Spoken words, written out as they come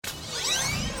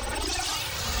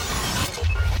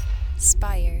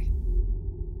Spire.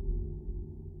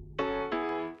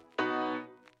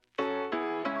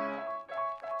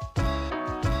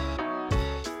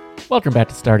 Welcome back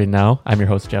to Starting Now. I'm your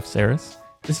host, Jeff Saris.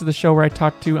 This is the show where I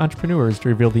talk to entrepreneurs to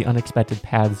reveal the unexpected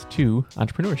paths to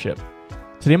entrepreneurship.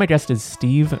 Today, my guest is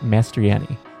Steve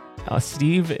Mastriani.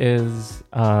 Steve is,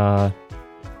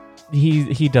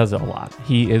 he does a lot.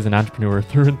 He is an entrepreneur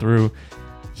through and through.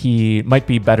 He might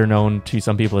be better known to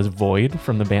some people as Void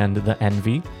from the band The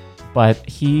Envy, but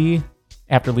he,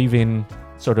 after leaving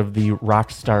sort of the rock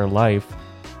star life,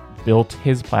 built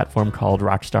his platform called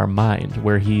Rockstar Mind,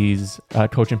 where he's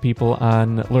coaching people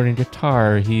on learning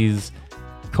guitar. He's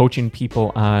coaching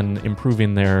people on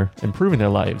improving their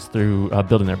lives through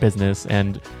building their business.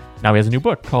 And now he has a new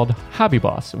book called Hobby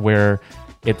Boss, where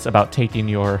it's about taking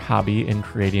your hobby and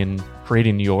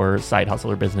creating your side hustle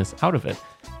or business out of it.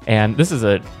 And this is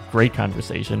a great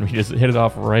conversation. We just hit it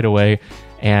off right away.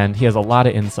 And he has a lot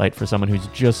of insight for someone who's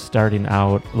just starting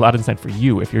out, a lot of insight for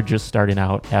you if you're just starting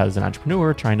out as an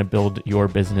entrepreneur trying to build your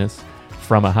business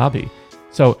from a hobby.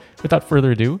 So without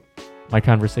further ado, my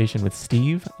conversation with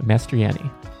Steve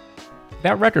Mastriani.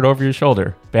 That record over your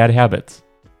shoulder, Bad Habits.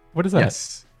 What is that?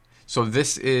 Yes. So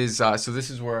this is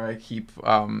where I keep.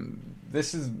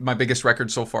 This is my biggest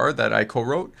record so far that I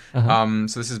co-wrote. Uh-huh.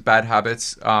 So this is Bad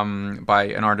Habits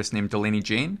by an artist named Delaney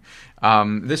Jane.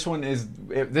 This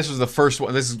was the first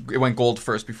one. It went gold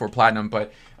first before platinum,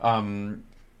 but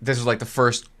this was like the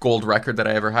first gold record that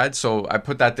I ever had. So I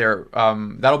put that there.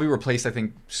 That'll be replaced, I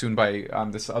think, soon by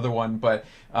this other one. But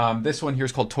this one here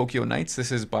is called Tokyo Nights.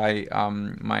 This is by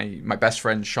my best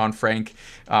friend Sean Frank.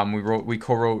 We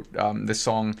co-wrote this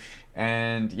song.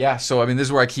 And yeah, so I mean, this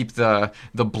is where I keep the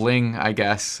bling, I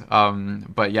guess.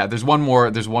 But yeah, there's one more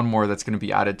that's going to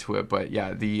be added to it. But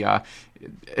yeah,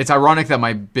 it's ironic that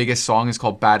my biggest song is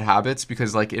called Bad Habits,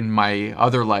 because like in my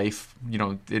other life, you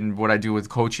know, in what I do with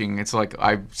coaching, it's like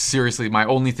my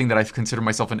only thing that I consider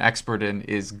myself an expert in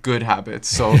is good habits.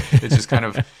 So it's just kind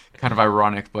of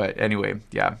ironic. But anyway,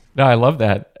 yeah. No, I love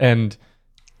that. And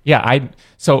yeah,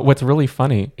 so what's really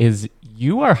funny is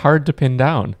you are hard to pin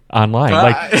down online.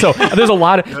 Like, so there's a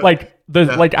lot of like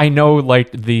I know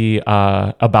like the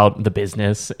about the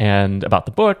business and about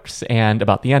the books and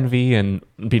about the Envy and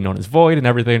being known as Void and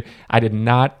everything. I did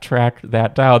not track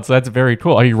that down, so that's very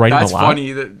cool. Are you writing a lot? That's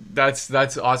funny.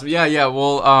 That's awesome. Yeah.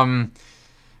 Well,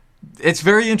 it's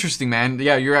very interesting, man.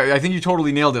 Yeah, I think you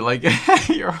totally nailed it. Like,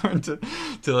 you're hard to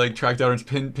like track down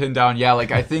and pin down. Yeah,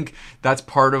 like I think that's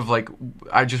part of like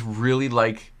I just really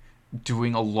like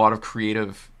doing a lot of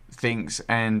creative things,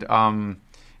 and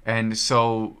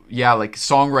so yeah, like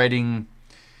songwriting,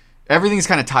 everything's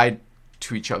kind of tied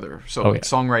to each other. So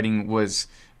songwriting was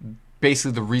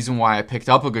basically the reason why I picked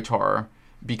up a guitar,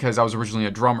 because I was originally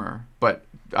a drummer, but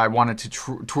I wanted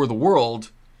to tour the world.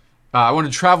 I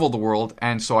wanted to travel the world,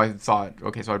 and so I thought,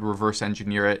 okay, so I'd reverse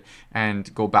engineer it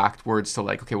and go backwards to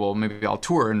like, okay, well, maybe I'll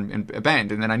tour in a band,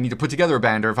 and then I need to put together a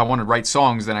band, or if I want to write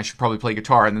songs, then I should probably play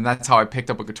guitar, and then that's how I picked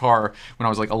up a guitar when I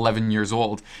was like 11 years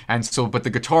old. And so, but the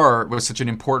guitar was such an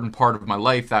important part of my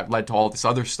life that led to all this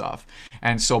other stuff.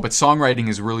 And so, but songwriting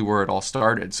is really where it all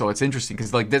started. So it's interesting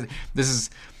because like this is...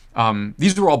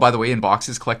 these were all, by the way, in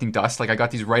boxes collecting dust. Like I got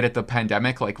these right at the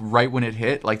pandemic, like right when it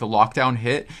hit, like the lockdown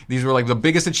hit. These were like the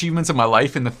biggest achievements of my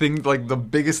life, and the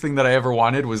biggest thing that I ever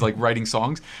wanted was like writing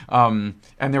songs. And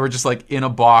they were just like in a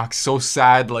box, so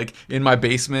sad, like in my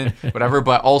basement, whatever.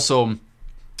 But also,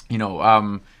 you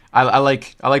know, I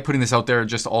like putting this out there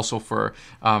just also for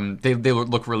they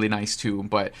look really nice too,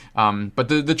 but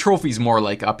the trophy's more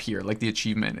like up here, like the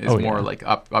achievement is more like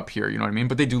up here, you know what I mean?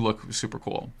 But they do look super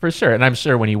cool for sure. And I'm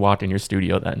sure when you walk in your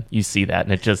studio, then you see that,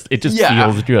 and it just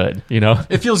feels good, you know.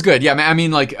 It feels good, yeah. I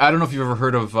mean, like I don't know if you've ever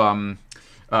heard of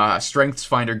Strengths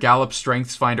Finder, Gallup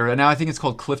Strengths Finder, and now I think it's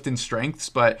called Clifton Strengths,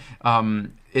 but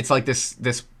it's like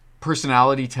this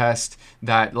personality test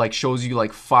that like shows you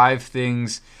like 5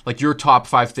 things, like your top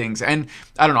 5 things. And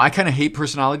I don't know, I kind of hate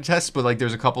personality tests, but like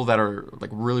there's a couple that are like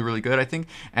really, really good, I think.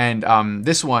 And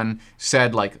this one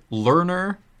said like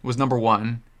learner was number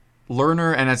 1.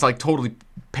 Learner, and it's like totally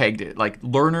pegged it. Like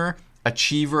learner,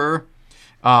 achiever,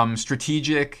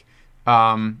 strategic,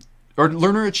 or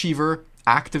learner, achiever,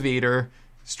 activator,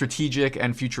 strategic,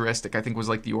 and futuristic, I think was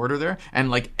like the order there. And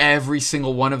like every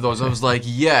single one of those, I was like,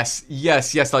 yes,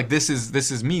 like this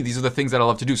is me. These are the things that I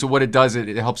love to do. So what it does,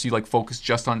 it helps you like focus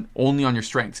just only on your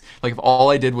strengths. Like if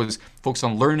all I did was focus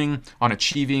on learning, on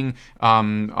achieving,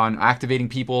 on activating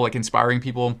people, like inspiring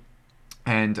people,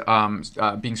 and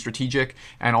being strategic,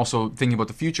 and also thinking about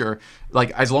the future,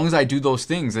 like as long as I do those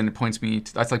things, then it points me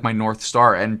to, that's like my North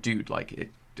Star. And dude, like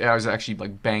I was actually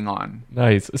like bang on.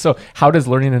 Nice. So how does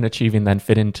learning and achieving then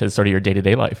fit into sort of your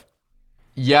day-to-day life?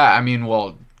 Yeah, I mean,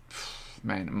 well,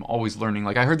 man, I'm always learning.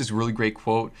 Like I heard this really great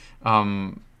quote.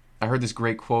 I heard this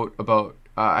great quote about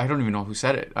I don't even know who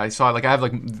said it. I saw like I have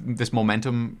like this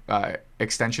momentum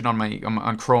extension on my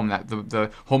on Chrome that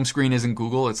the home screen isn't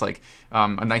Google. It's like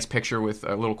a nice picture with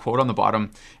a little quote on the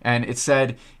bottom, and it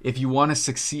said, if you want to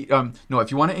succeed, no, if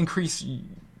you want to increase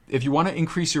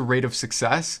your rate of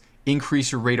success,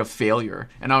 increase your rate of failure.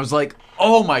 And I was like,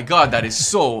 oh my god, that is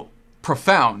so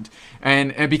profound.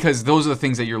 And because those are the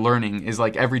things that you're learning is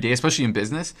like every day, especially in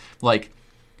business, like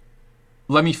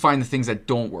let me find the things that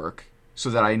don't work so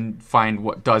that I find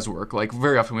what does work. Like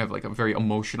very often we have like a very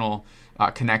emotional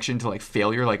connection to like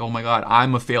failure. Like, oh my God,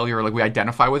 I'm a failure. Like we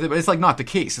identify with it, but it's like not the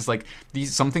case. It's like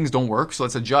some things don't work, so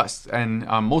let's adjust. And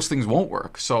most things won't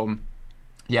work. So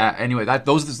yeah, anyway,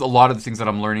 those is a lot of the things that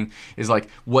I'm learning is like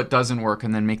what doesn't work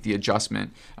and then make the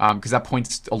adjustment. Because that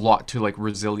points a lot to like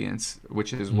resilience,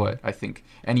 which is what I think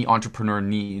any entrepreneur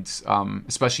needs,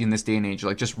 especially in this day and age,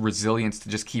 like just resilience to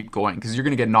just keep going, because you're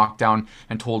going to get knocked down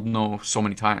and told no so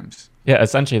many times. Yeah,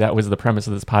 essentially that was the premise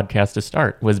of this podcast to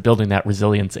start, was building that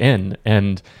resilience in.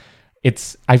 And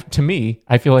to me,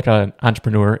 I feel like an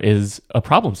entrepreneur is a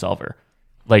problem solver.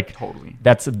 Like totally.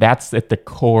 That's at the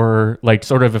core, like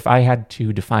sort of if I had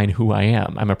to define who I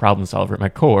am, I'm a problem solver at my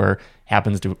core,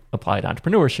 happens to apply to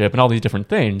entrepreneurship and all these different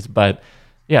things. But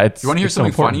yeah, you want to hear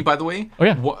something funny, by the way? Oh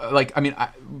yeah. Like, I mean,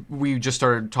 we just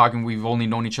started talking. We've only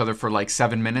known each other for like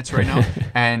 7 minutes right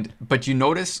now. But you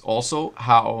notice also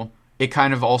how it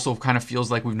kind of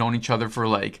feels like we've known each other for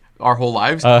like our whole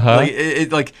lives.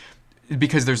 Like,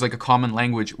 because there's like a common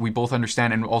language we both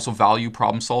understand and also value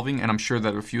problem solving. And I'm sure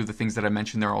that a few of the things that I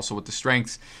mentioned there also with the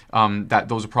strengths, that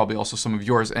those are probably also some of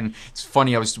yours. And it's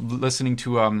funny, I was listening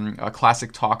to a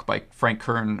classic talk by Frank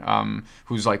Kern,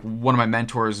 who's like one of my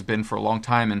mentors, been for a long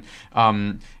time.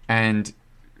 And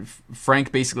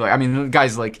Frank basically, I mean, the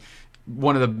guy's like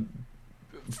one of the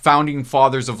founding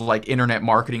fathers of like internet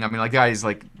marketing. I mean, like, guy is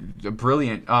like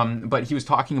brilliant. But he was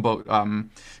talking about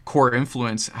core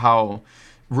influence, how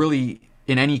really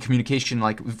in any communication,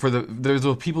 like there's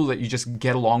those people that you just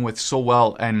get along with so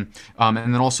well, and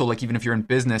then also like even if you're in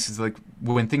business, it's like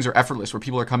when things are effortless, where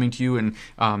people are coming to you and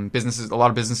a lot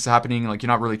of business is happening, like you're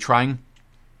not really trying.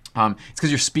 It's because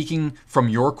you're speaking from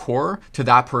your core to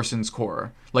that person's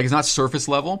core. Like it's not surface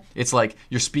level. It's like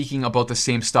you're speaking about the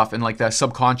same stuff, and like that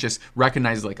subconscious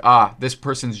recognizes like, this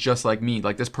person's just like me.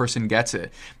 Like this person gets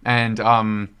it, and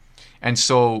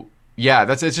so. Yeah,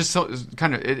 it's just so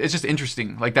kind of it's just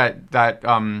interesting like that.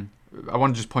 I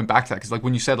want to just point back to that because like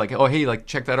when you said like, oh hey, like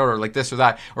check that out, or like this or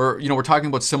that, or we're talking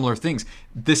about similar things.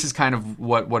 This is kind of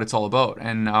what it's all about,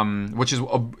 and which is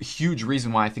a huge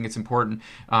reason why I think it's important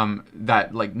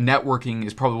that like networking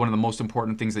is probably one of the most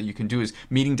important things that you can do, is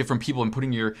meeting different people and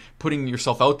putting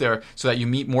yourself out there so that you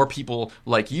meet more people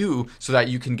like you, so that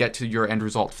you can get to your end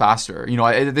result faster.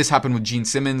 This happened with Gene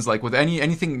Simmons, like with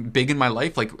anything big in my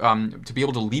life, like to be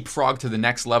able to leapfrog to the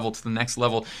next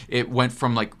level, it went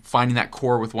from like finding that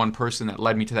core with one person that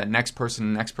led me to that next person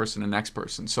and next person and next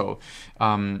person. So it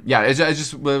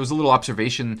was a little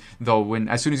observation though, when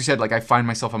as soon as you said like I find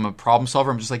myself, I'm a problem solver,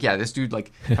 I'm just like, yeah, this dude,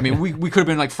 like, I mean, we could have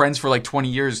been like friends for like 20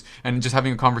 years and just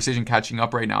having a conversation, catching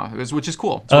up right now, which is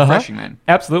cool. It's refreshing, man.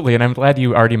 Absolutely. And I'm glad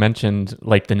you already mentioned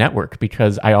like the network,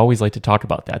 because I always like to talk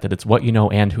about that it's what you know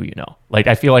and who you know. Like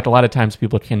I feel like a lot of times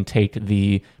people can take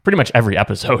pretty much every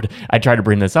episode I try to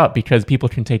bring this up, because people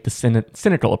can take the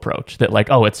cynical approach that like,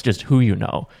 oh, it's just who you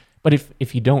know. But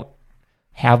if you don't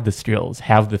have the skills,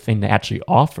 have the thing to actually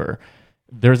offer,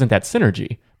 there isn't that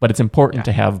synergy. But it's important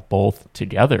to have both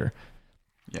together.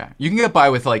 Yeah, you can get by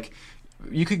with like,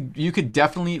 you could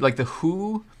definitely like the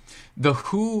who.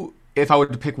 If I were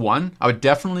to pick one, I would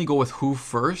definitely go with who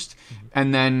first,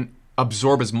 and then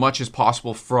absorb as much as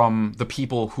possible from the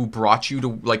people who brought you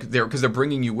to like because they're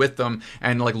bringing you with them,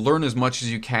 and like learn as much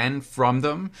as you can from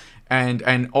them,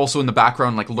 and also in the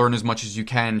background like learn as much as you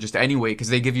can just anyway, because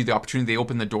they give you the opportunity, they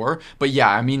open the door. But yeah,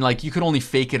 I mean, like you can only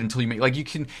fake it until you make, like you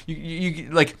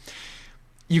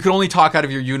can only talk out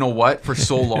of your what for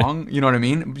so long. You know what I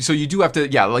mean? So you do have to,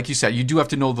 like you said, you do have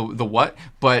to know the what,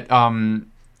 but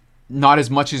not as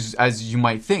much as you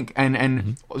might think,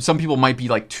 and some people might be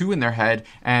like two in their head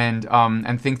and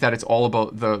think that it's all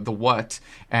about the what,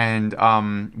 and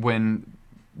when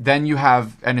then you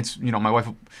have, and it's my wife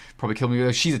will probably kill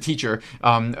me, she's a teacher.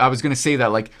 I was gonna say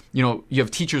that like you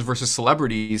have teachers versus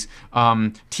celebrities.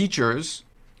 Teachers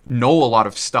know a lot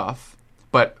of stuff,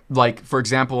 but like for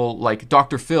example, like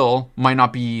Dr. Phil might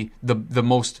not be the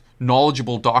most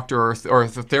knowledgeable doctor or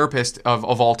therapist of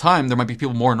all time. There might be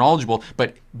people more knowledgeable,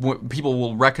 but people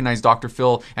will recognize Dr.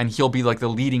 Phil, and he'll be like the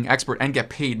leading expert and get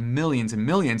paid millions and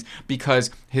millions because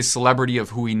his celebrity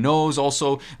of who he knows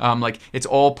also, like it's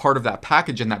all part of that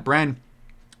package and that brand.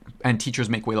 And teachers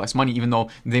make way less money, even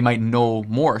though they might know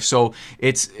more. So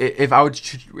it's, if I were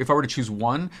to choose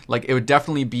one, like it would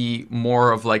definitely be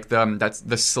more of like that's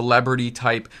the celebrity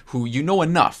type who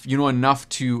enough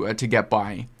to get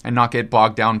by and not get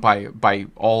bogged down by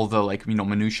all the like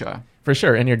minutia. For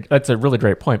sure, and that's a really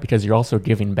great point because you're also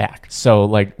giving back. So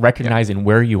like recognizing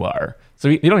where you are. So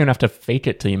you don't even have to fake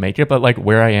it till you make it, but like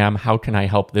where I am, how can I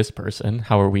help this person?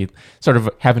 How are we sort of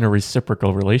having a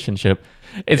reciprocal relationship?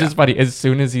 It's just funny. As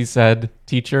soon as he said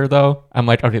teacher, though, I'm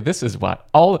like, okay, this is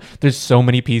there's so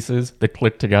many pieces that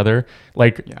click together.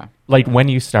 Like when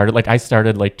you started, like I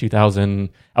started like 2000,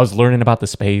 I was learning about the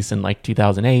space in like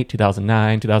 2008,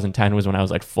 2009, 2010 was when I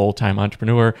was like full-time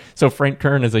entrepreneur. So Frank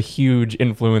Kern is a huge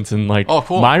influence in like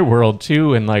my world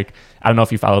too. And like, I don't know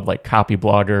if you followed like Copy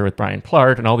Blogger with Brian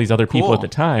Clark and all these other people at the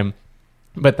time.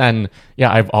 But then,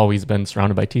 I've always been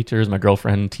surrounded by teachers. My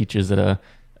girlfriend teaches at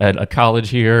a college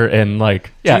here, and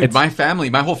like Dude, it's my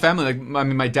whole family, like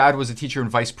my dad was a teacher and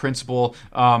vice principal.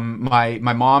 My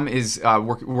mom is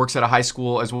works at a high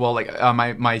school as well. Like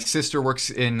my sister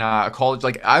works in a college.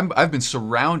 Like I've been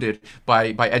surrounded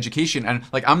by education, and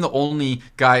like I'm the only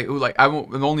guy who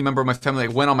I'm the only member of my family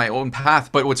that went on my own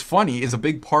path. But what's funny is a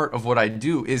big part of what I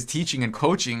do is teaching and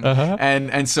coaching,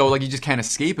 and so like you just can't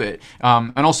escape it.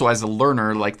 And also as a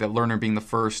learner, like the learner being the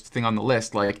first thing on the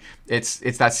list, like it's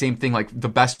that same thing. Like the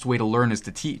best way to learn is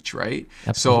to teach, right?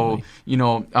 Absolutely.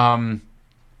 So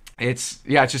it's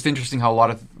just interesting how a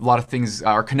lot of things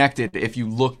are connected. If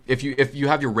you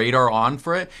have your radar on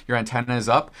for it, your antenna is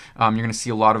up, you're going to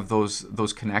see a lot of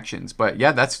those connections. But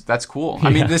that's cool. I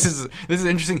mean, this is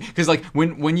interesting because like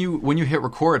when you hit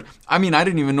record, I mean, I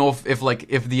didn't even know if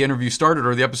the interview started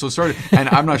or the episode started, and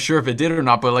I'm not sure if it did or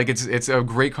not. But like it's a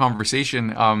great conversation,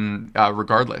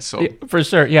 regardless. So for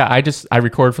sure, I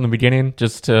record from the beginning.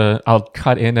 I'll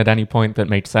cut in at any point that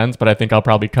makes sense, but I think I'll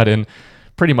probably cut in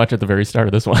pretty much at the very start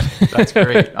of this one. That's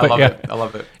great. I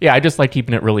love it. Yeah, I just like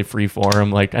keeping it really free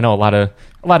form. Like I know a lot of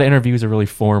interviews are really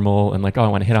formal and like, oh, I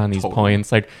want to hit on these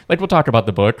points. Like we'll talk about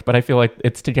the book, but I feel like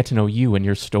it's to get to know you and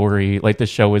your story. Like this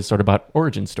show is sort of about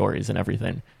origin stories and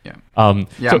everything. Yeah.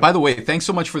 So, by the way, thanks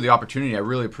so much for the opportunity. I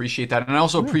really appreciate that. And I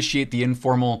also appreciate the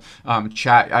informal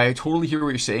chat. I totally hear what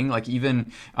you're saying. Like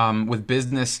even with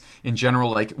business in general,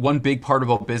 like one big part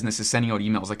about business is sending out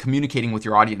emails, like communicating with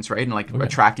your audience, right? And like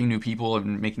attracting new people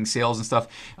and making sales and stuff.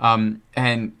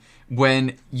 And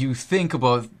when you think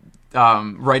about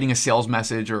writing a sales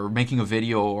message or making a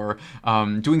video or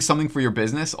doing something for your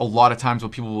business, a lot of times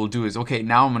what people will do is, okay,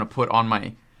 now I'm going to put on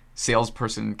my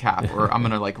salesperson cap, or I'm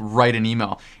gonna like write an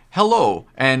email, hello,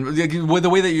 and with the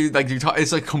way that you talk,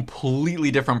 it's like a completely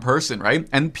different person, right?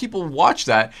 And people watch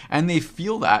that and they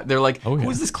feel that they're like, who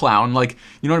is this clown? Like,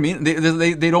 you know what I mean?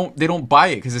 They don't buy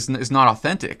it because it's not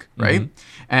authentic, right?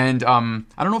 And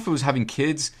I don't know if it was having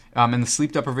kids and the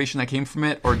sleep deprivation that came from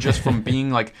it, or just from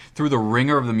being like through the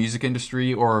ringer of the music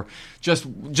industry, or just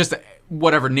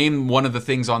whatever. Name one of the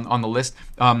things on the list.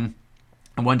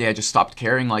 And one day I just stopped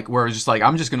caring, like where I was just like,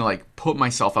 I'm just going to like put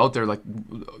myself out there, like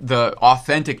the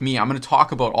authentic me. I'm going to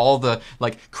talk about all the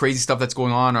like crazy stuff that's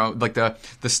going on, or like the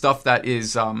stuff that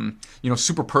is,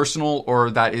 super personal,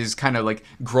 or that is kind of like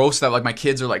gross, that like my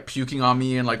kids are like puking on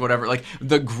me and like whatever, like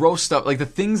the gross stuff, like the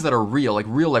things that are real, like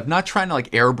real life, not trying to like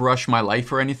airbrush my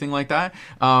life or anything like that.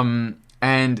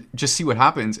 And just see what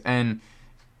happens. And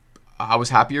I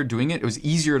was happier doing it. It was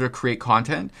easier to create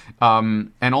content.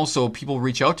 And also people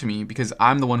reach out to me because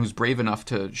I'm the one who's brave enough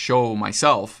to show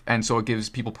myself. And so it gives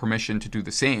people permission to do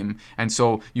the same. And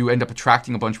so you end up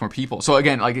attracting a bunch more people. So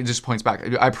again, like it just points back.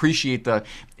 I appreciate the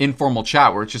informal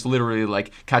chat where it's just literally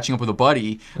like catching up with a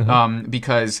buddy,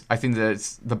 because I think that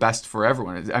it's the best for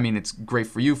everyone. I mean, it's great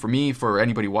for you, for me, for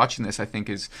anybody watching this. I think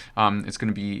is it's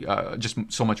going to be just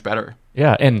so much better.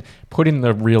 Yeah, and putting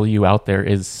the real you out there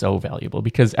is so valuable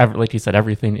because, like you said,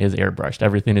 everything is airbrushed.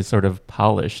 Everything is sort of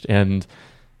polished, and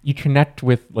you connect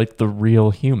with like the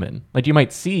real human. Like you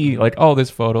might see like, oh, this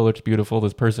photo looks beautiful,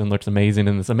 this person looks amazing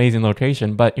in this amazing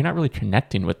location, but you're not really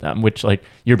connecting with them, which like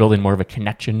you're building more of a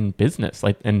connection business.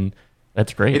 Like, and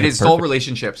that's great. It is all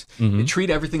relationships. You treat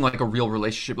everything like a real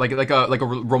relationship, like a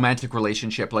romantic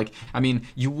relationship. Like, I mean,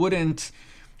 you wouldn't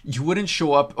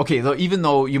show up, okay, even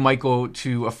though you might go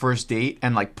to a first date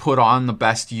and like put on the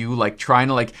best you, like trying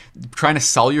to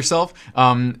sell yourself,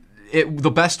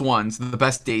 the best ones, the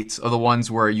best dates are the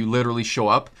ones where you literally show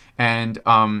up and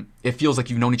it feels like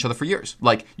you've known each other for years.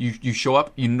 Like you show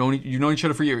up, you know each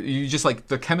other for years. You just like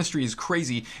the chemistry is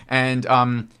crazy, and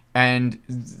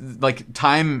like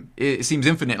time, it seems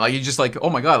infinite. Like you're just like, oh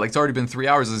my god, like it's already been 3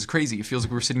 hours. This is crazy. It feels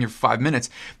like we were sitting here for 5 minutes,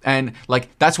 and like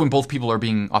that's when both people are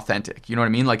being authentic. You know what I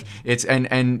mean? Like it's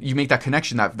and you make that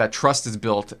connection, that trust is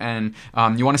built, and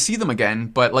you want to see them again.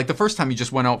 But like the first time you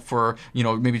just went out for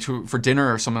maybe for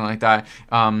dinner or something like that,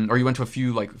 or you went to a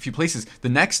few places. The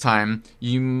next time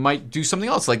you might do something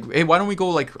else. Like, hey, why don't we go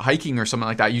like hiking or something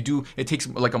like that? It takes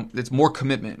like it's more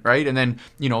commitment, right? And then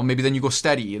maybe then you go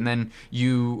steady, and then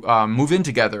you move in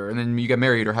together, and then you get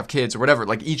married or have kids or whatever.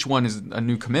 Like each one is a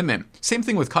new commitment. Same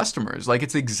thing with customers. Like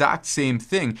it's the exact same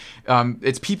thing.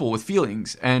 It's people with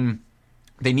feelings, and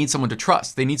they need someone to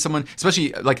trust. They need someone,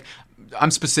 especially like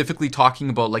I'm specifically talking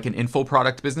about like an info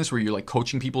product business where you're like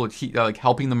coaching people, like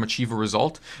helping them achieve a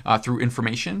result through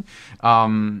information.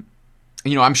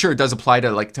 I'm sure it does apply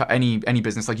to any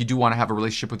business. Like you do want to have a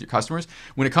relationship with your customers.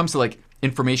 When it comes to like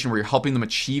information where you're helping them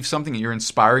achieve something and you're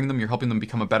inspiring them, you're helping them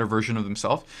become a better version of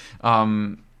themselves.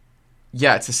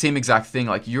 Yeah, it's the same exact thing.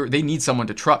 Like they need someone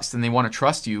to trust, and they want to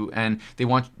trust you, and they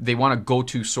want a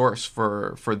go-to source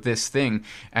for this thing.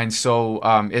 And so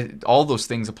all those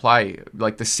things apply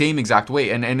like the same exact way.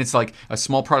 And it's like a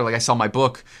small product. Like I sell my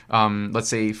book, let's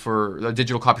say for a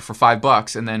digital copy for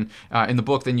 $5, and then in the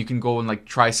book, then you can go and like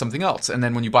try something else. And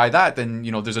then when you buy that, then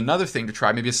there's another thing to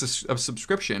try. Maybe it's a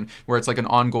subscription where it's like an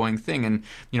ongoing thing, and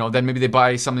then maybe they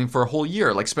buy something for a whole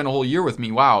year, like spend a whole year with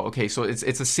me. Wow, okay, so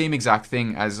it's the same exact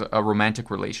thing as a romantic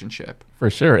relationship. For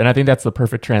sure. And I think that's the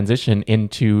perfect transition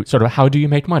into sort of how do you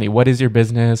make money? What is your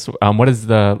business? What is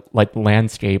the like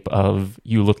landscape of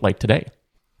you look like today?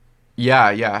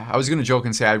 Yeah. I was gonna joke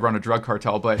and say I run a drug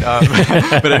cartel, but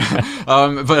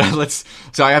let's.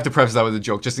 So I have to preface that with a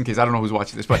joke, just in case I don't know who's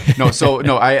watching this. But no.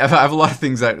 I have a lot of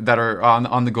things that are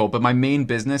on the go. But my main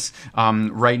business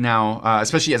right now,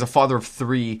 especially as a father of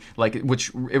 3, like which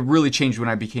it really changed when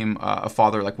I became a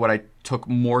father. Like what I took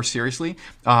more seriously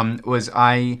was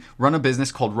I run a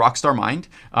business called Rockstar Mind.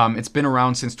 It's been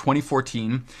around since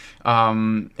 2014.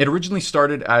 It originally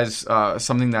started as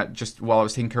something that just while I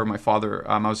was taking care of my father,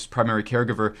 I was primary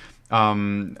caregiver.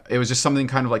 It was just something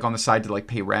kind of like on the side to like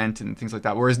pay rent and things like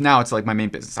that. Whereas now it's like my main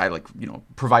business. I like,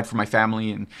 provide for my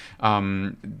family, and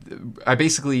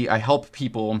I help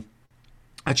people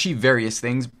achieve various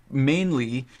things.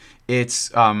 Mainly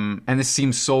it's and this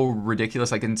seems so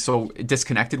ridiculous, like, and so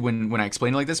disconnected when I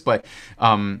explain it like this, but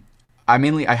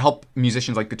I help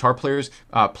musicians, like guitar players,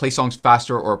 play songs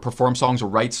faster, or perform songs, or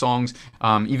write songs,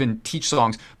 even teach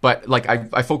songs. But like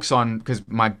I focus on, because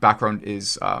my background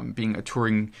is being a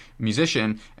touring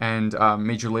musician and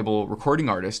major label recording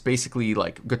artist. Basically,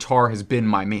 like guitar has been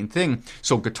my main thing.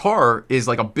 So guitar is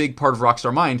like a big part of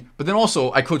Rockstar Mind. But then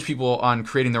also I coach people on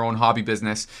creating their own hobby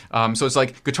business. So it's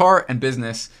like guitar and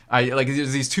business.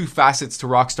 There's these two facets to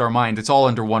Rockstar Mind. It's all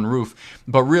under one roof.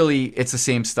 But really, it's the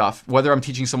same stuff. Whether I'm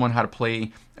teaching someone how to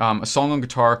play a song on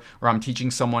guitar, or I'm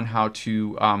teaching someone how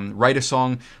to write a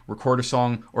song, record a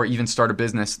song, or even start a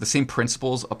business, the same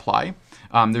principles apply.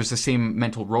 There's the same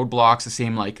mental roadblocks, the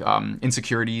same like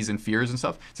insecurities and fears and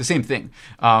stuff. It's the same thing.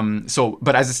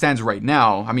 But as it stands right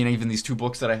now, I mean, even these 2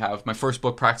 books that I have, my first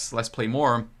book, Practice Less, Play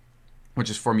More, which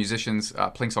is for musicians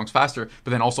playing songs faster,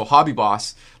 but then also Hobby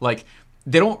Boss, like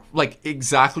they don't like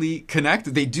exactly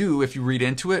connect. They do if you read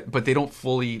into it, but they don't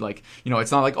fully like,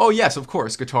 it's not like, oh yes, of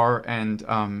course, guitar and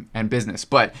business.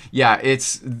 But yeah,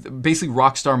 it's basically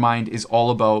Rockstar Mind is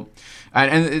all about,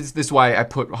 and this is why I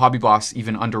put Hobby Boss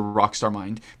even under Rockstar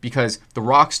Mind, because the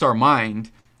Rockstar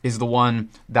Mind is the one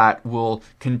that will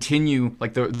continue,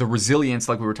 like the resilience,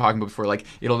 like we were talking about before. Like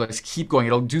it'll just keep going.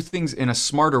 It'll do things in a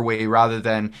smarter way rather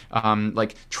than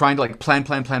like trying to like plan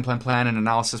and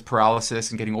analysis paralysis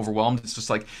and getting overwhelmed. It's just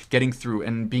like getting through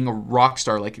and being a rock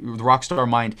star. Like the Rockstar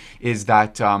Mind is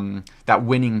that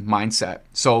winning mindset.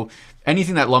 So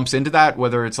anything that lumps into that,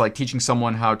 whether it's like teaching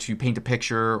someone how to paint a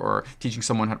picture, or teaching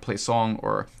someone how to play a song,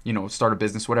 or start a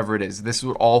business, whatever it is, this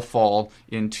would all fall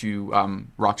into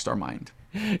Rockstar Mind.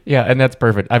 Yeah, and that's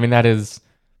perfect. I mean,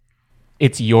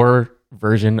 it's your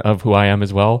version of who I am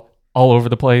as well, all over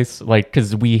the place. Like,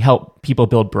 because we help people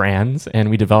build brands, and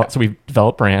we've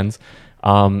developed brands.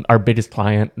 Our biggest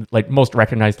client, like most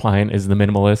recognized client, is The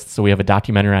Minimalist. So we have a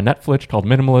documentary on Netflix called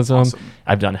Minimalism. Awesome.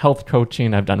 I've done health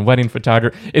coaching. I've done wedding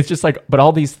photography. It's just like, but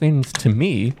all these things to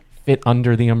me fit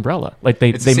under the umbrella. Like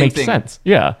they make sense.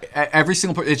 Yeah. Every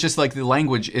single part, it's just like the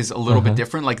language is a little bit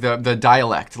different. Like the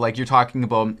dialect, like you're talking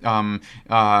about,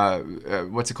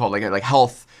 what's it called? Like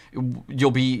health,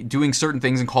 you'll be doing certain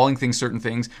things and calling things certain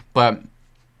things, but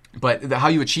but how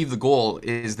you achieve the goal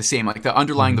is the same. Like the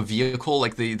underlying the vehicle,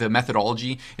 like the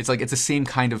methodology, it's like it's the same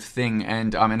kind of thing,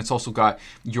 and it's also got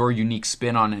your unique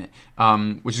spin on it,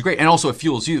 which is great. And also it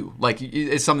fuels you. Like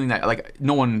it's something that like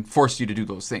no one forced you to do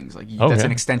those things. Like that's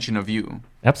an extension of you.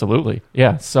 Absolutely,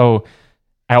 yeah. So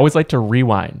I always like to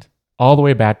rewind all the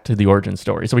way back to the origin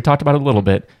story. So we talked about it a little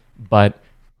bit, but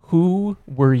who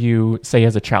were you, say,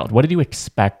 as a child? What did you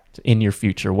expect in your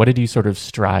future? What did you sort of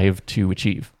strive to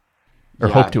achieve? Or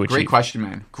hope to achieve? Great question,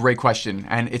 man. Great question.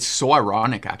 And it's so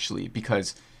ironic, actually,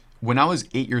 because when I was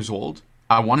 8 years old,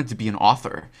 I wanted to be an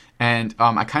author. And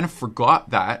I kind of forgot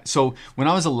that. So when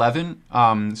I was 11,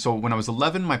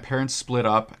 my parents split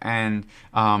up, and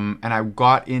I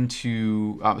got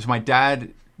into, so my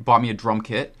dad bought me a drum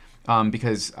kit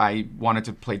because I wanted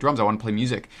to play drums. I wanted to play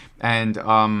music. And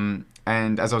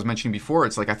as I was mentioning before,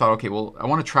 it's like I thought, okay, well, I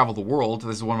want to travel the world.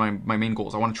 This is one of my main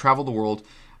goals. I want to travel the world.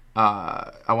 So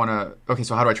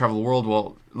how do I travel the world?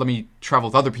 Well, let me travel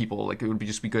with other people. Like it would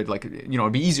just be good. Like,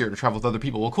 it'd be easier to travel with other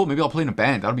people. Well, cool. Maybe I'll play in a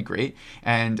band. That'll be great.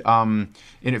 And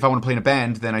if I want to play in a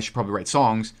band, then I should probably write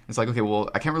songs. It's like, okay, well,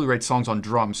 I can't really write songs on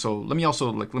drums. So let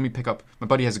me pick up, my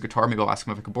buddy has a guitar. Maybe I'll ask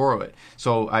him if I could borrow it.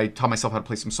 So I taught myself how to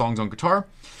play some songs on guitar.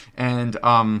 And,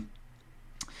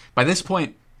 by this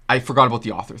point, I forgot about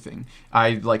the author thing.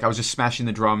 I was just smashing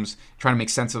the drums, trying to make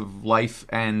sense of life,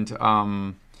 and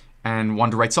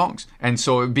wanted to write songs. And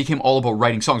so it became all about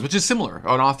writing songs, which is similar.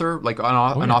 An author,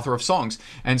 an author of songs.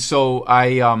 And so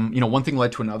I, one thing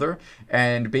led to another.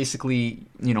 And basically,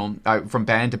 from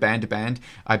band to band to band,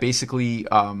 I basically,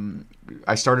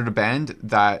 I started a band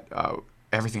that,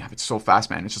 everything happened so fast,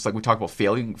 man. It's just like we talk about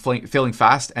failing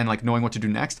fast and like knowing what to do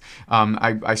next.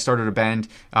 I started a band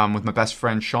with my best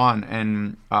friend Sean,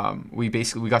 and we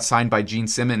got signed by Gene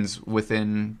Simmons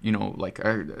within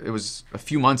it was a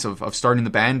few months of starting the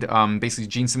band. Basically,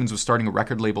 Gene Simmons was starting a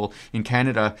record label in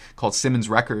Canada called Simmons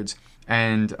Records,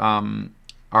 and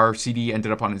our CD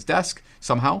ended up on his desk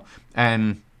somehow,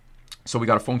 and so we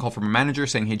got a phone call from a manager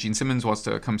saying, "Hey, Gene Simmons wants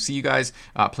to come see you guys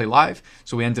play live."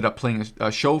 So we ended up playing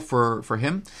a show for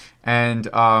him, and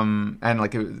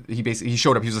he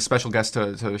showed up. He was a special guest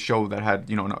to a show that had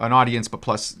an audience, but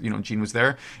plus Gene was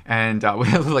there, and we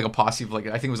had like a posse of I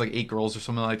think it was 8 girls or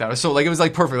something like that. So it was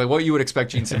perfect, like what you would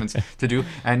expect Gene Simmons to do.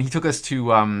 And he took us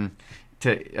to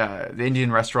the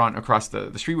Indian restaurant across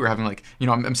the street. We were having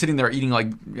I'm sitting there eating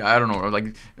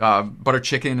butter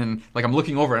chicken, and I'm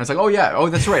looking over and it's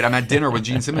that's right, I'm at dinner with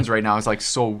Gene Simmons right now. It's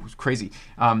so crazy.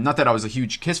 Not that I was a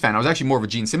huge Kiss fan. I was actually more of a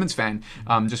Gene Simmons fan,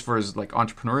 just for his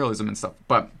entrepreneurialism and stuff.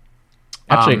 But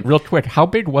actually, real quick, how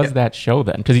big was that show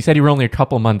then? Because you said you were only a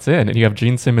couple months in, and you have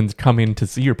Gene Simmons coming to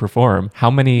see you perform.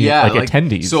 How many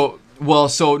attendees?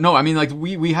 No, I mean,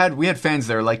 we had fans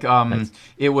there. Nice.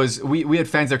 We had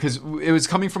fans there because it was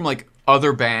coming from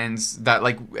other bands that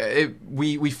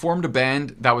we formed a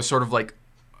band that was sort of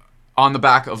on the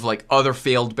back of other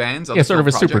failed bands. Yeah, sort of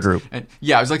a super group. And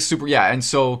yeah, it was super. Yeah, and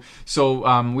so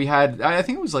we had, I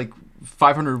think it was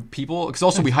 500 people, because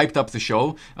also we hyped up the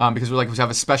show because we're we have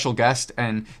a special guest,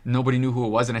 and nobody knew who it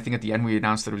was, and I think at the end we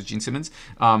announced that it was Gene Simmons,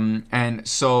 and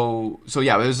so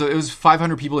yeah, it was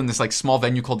 500 people in this small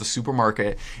venue called the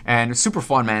Supermarket, and it was super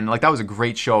fun, man. That was a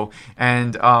great show.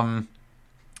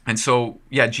 And so,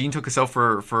 yeah, Gene took us out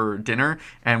for dinner,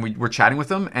 and we were chatting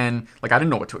with him, and I didn't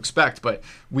know what to expect, but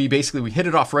we hit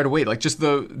it off right away. Just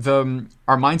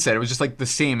our mindset, it was just the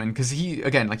same. And because he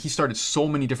started so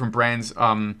many different brands,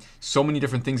 so many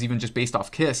different things, even just based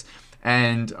off Kiss.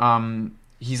 And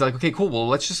he's like, okay, cool. Well,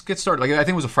 let's just get started. I think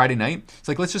it was a Friday night. It's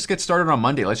let's just get started on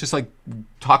Monday. Let's just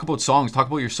talk about songs, talk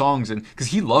about your songs. And because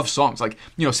he loves songs,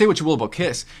 say what you will about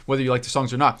Kiss, whether you like the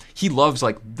songs or not, he loves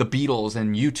the Beatles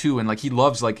and U2, and he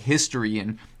loves history,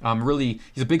 and really,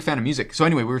 he's a big fan of music. So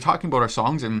anyway, we were talking about our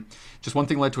songs, and just one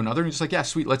thing led to another, and just yeah,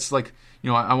 sweet. Let's I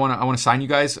want to sign you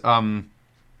guys.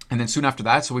 And then soon after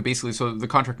that, so the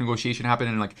contract negotiation happened,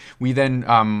 and we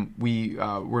then we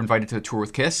were invited to tour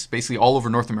with Kiss, basically all over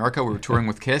North America. We were touring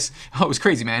with Kiss. Oh, it was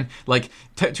crazy, man.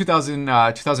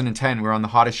 2010, we were on the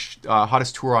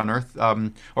hottest tour on Earth,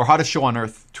 or hottest show on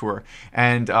Earth tour,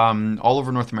 and all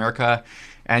over North America.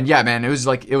 And yeah, man, it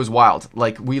was wild.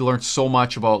 We learned so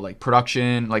much about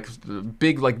production,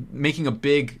 making a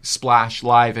big splash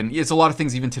live, and it's a lot of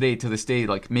things even today, to this day,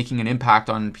 making an impact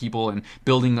on people and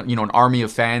building an army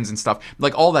of fans and stuff.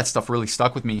 All that stuff really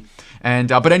stuck with me. And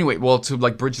but anyway, to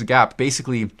bridge the gap,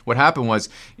 basically what happened was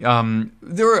I'm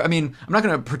not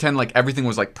gonna pretend everything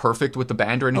was perfect with the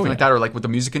band or anything like that, or with the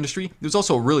music industry. There was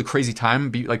also a really crazy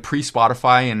time,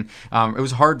 pre-Spotify, and it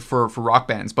was hard for rock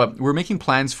bands, but we were making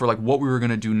plans for what we were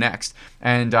gonna do next,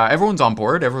 and everyone's on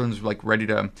board. Everyone's ready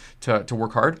to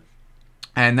work hard.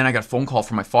 And then I got a phone call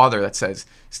from my father that says,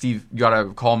 Steve, you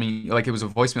gotta call me. Like, it was a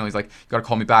voicemail. He's like, you gotta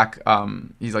call me back.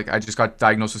 He's like, I just got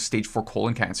diagnosed with stage 4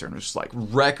 colon cancer. And it was just like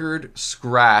record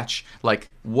scratch. Like,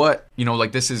 what,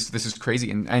 like this is crazy.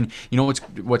 And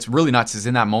what's really nuts is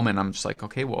in that moment, I'm just like,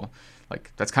 okay, well, like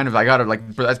that's kind of, I gotta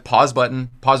like, that's pause button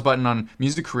on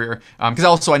music career. Cause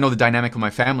also I know the dynamic of my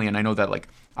family, and I know that like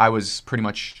I was pretty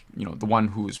much, the one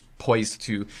who was poised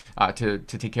to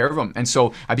take care of him. And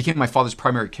so I became my father's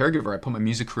primary caregiver. I put my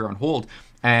music career on hold,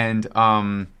 and that's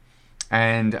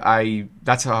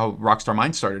how Rockstar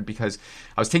Mind started, because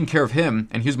I was taking care of him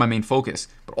and he was my main focus.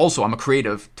 But also I'm a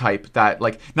creative type that,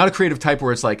 like, not a creative type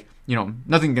where it's like,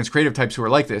 nothing against creative types who are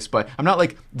like this, but I'm not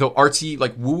like the artsy,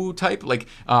 like woo-woo type. Like,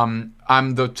 I'm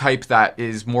the type that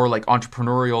is more like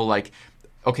entrepreneurial, like,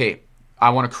 okay, I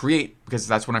want to create because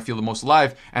that's when I feel the most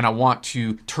alive, and I want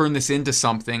to turn this into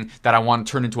something that I want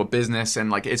to turn into a business. And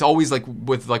like, it's always like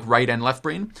with like right and left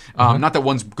brain. Not that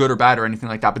one's good or bad or anything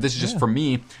like that, but this is just for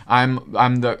me.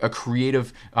 I'm a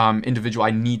creative individual. I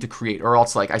need to create, or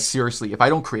else like if I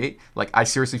don't create, like I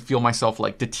seriously feel myself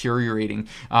like deteriorating.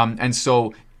 And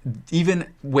so even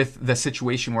with the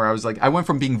situation where I was like, I went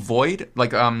from being Void,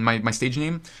 like my stage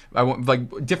name, I went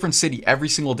like different city every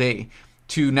single day,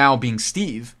 to now being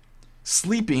Steve,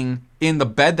 sleeping in the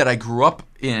bed that I grew up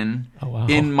in,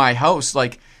 in my house.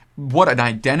 Like, what an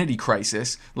identity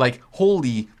crisis. Like,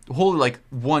 holy, like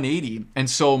 180. And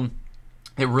so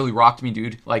it really rocked me,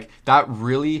 dude. Like, that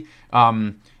really,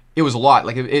 it was a lot.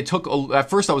 Like, it took, at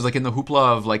first I was like in the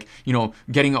hoopla of like,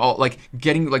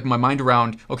 getting like my mind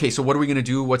around, okay, so what are we going to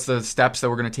do? What's the steps that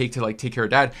we're going to take to like take care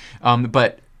of Dad?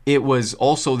 But it was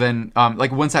also then,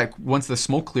 like once the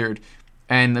smoke cleared,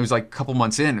 and it was like a couple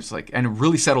months in, it's like, and it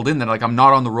really settled in that like I'm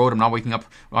not on the road, I'm not waking up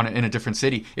in a different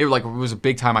city. It was a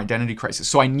big time identity crisis.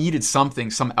 So I needed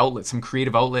something, some outlet, some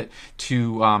creative outlet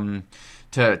to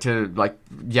like,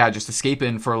 just escape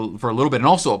in for a little bit. And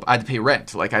also I had to pay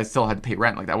rent. Like, I still had to pay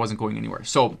rent. Like, that wasn't going anywhere.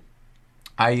 So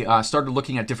I started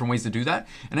looking at different ways to do that,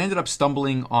 and I ended up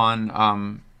stumbling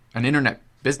on an internet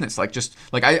business. Like, just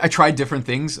like I tried different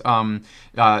things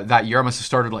that year. I must have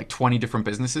started like 20 different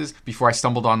businesses before I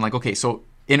stumbled on like, okay, so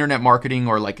internet marketing,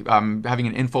 or like having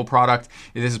an info product,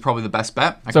 this is probably the best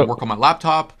bet. I can work on my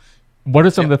laptop. What are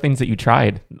some of the things that you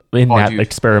tried in that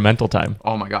experimental time?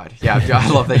 Oh my God. Yeah. I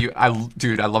love that I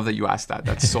love that you asked that.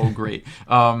 That's so great.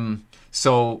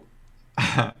 So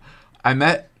I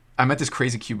met this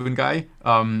crazy Cuban guy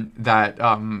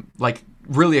that like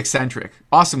really eccentric,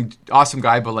 awesome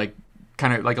guy, but like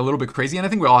kind of like a little bit crazy. And I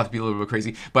think we all have to be a little bit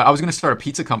crazy, but I was going to start a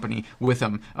pizza company with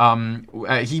him.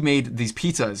 He made these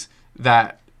pizzas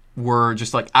that were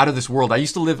just like out of this world.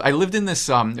 I lived in this,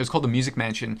 it was called the Music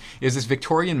Mansion. It was this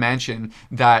Victorian mansion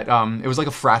that, it was like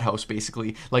a frat house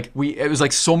basically. Like it was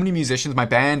like so many musicians, my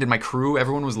band and my crew,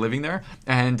 everyone was living there.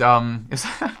 And, it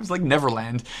was like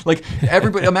Neverland. Like,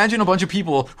 everybody, imagine a bunch of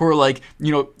people who are like,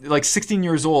 like 16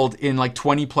 years old in like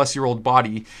 20+ year old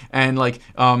body. And like,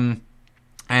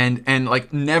 and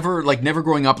like never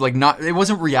growing up, like not, it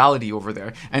wasn't reality over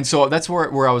there. And so that's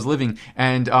where I was living.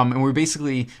 And we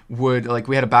basically would like,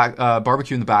 we had a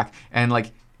barbecue in the back, and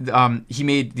like he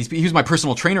made these, he was my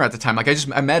personal trainer at the time. Like,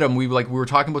 I met him, we were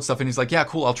talking about stuff, and he's like, yeah,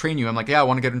 cool, I'll train you. I'm like, yeah, I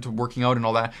want to get into working out and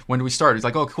all that. When do we start? He's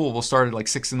like, oh, cool, we'll start at like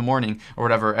 6 a.m. or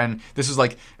whatever. And this was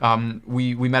like,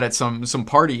 we met at some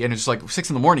party, and it's just like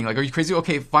 6 a.m. Like, are you crazy?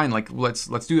 Okay, fine, like let's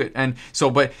do it. And so,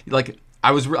 but like,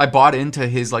 I bought into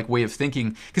his like way of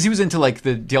thinking, because he was into like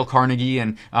the Dale Carnegie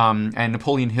and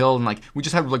Napoleon Hill, and like we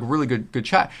just had like really good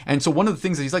chat. And so one of the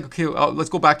things that he's like, okay,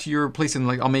 let's go back to your place, and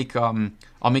like I'll make some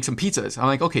pizzas. I'm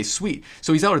like, okay, sweet.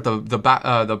 So he's out at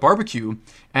the barbecue,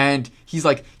 and he's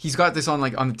like, he's got this on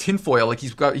like on tinfoil, like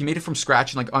he made it from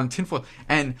scratch, and like on tinfoil.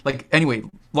 And like, anyway,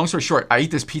 long story short, I eat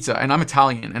this pizza, and I'm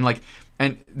Italian,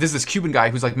 and there's this Cuban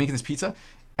guy who's like making this pizza,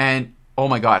 and oh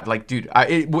my God, like, dude,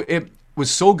 it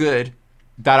was so good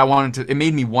that it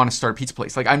made me want to start a pizza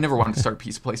place. Like, I've never wanted to start a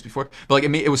pizza place before, but like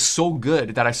it was so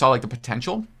good that I saw like the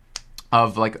potential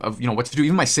of what to do.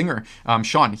 Even my singer,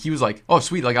 Sean, he was like, oh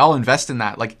sweet, like I'll invest in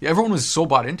that. Like, everyone was so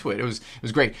bought into it. It was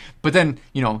great. But then,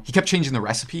 he kept changing the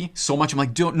recipe so much. I'm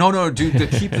like, no, dude,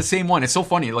 keep the same one. It's so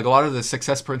funny. Like, a lot of the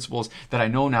success principles that I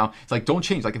know now, it's like, don't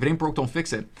change. Like, if it ain't broke, don't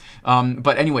fix it.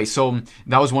 But anyway, so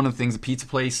that was one of the things, the pizza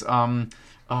place.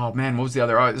 Oh man, what was the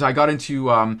other? I got into,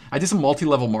 I did some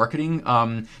multi-level marketing.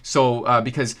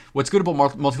 Because what's good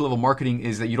about multi-level marketing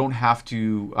is that you don't have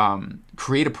to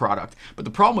create a product. But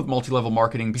the problem with multi-level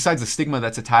marketing, besides the stigma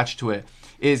that's attached to it,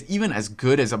 is even as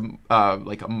good as a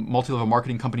multi-level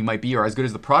marketing company might be, or as good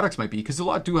as the products might be, because a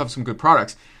lot do have some good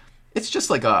products, it's just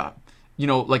like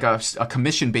like a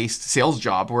commission-based sales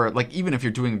job where like even if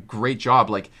you're doing a great job,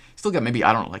 like you still get maybe,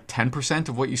 I don't know, like 10%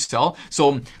 of what you sell.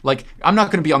 So like I'm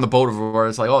not going to be on the boat of where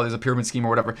it's like, oh, there's a pyramid scheme or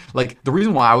whatever. Like the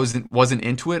reason why I wasn't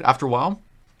into it after a while,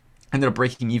 ended up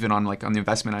breaking even on the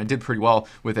investment. I did pretty well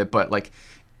with it, but like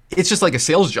it's just like a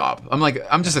sales job.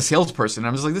 I'm just a salesperson.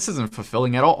 I'm just like, this isn't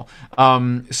fulfilling at all.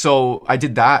 So I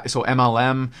did that. So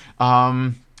MLM,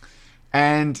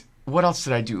 and what else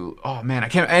did I do? Oh man, I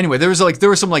can't. Anyway, there was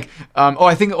some like,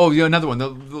 another one. The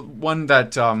one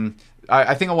that,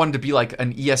 I think I wanted to be like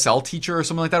an ESL teacher or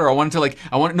something like that, or I wanted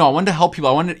to help people.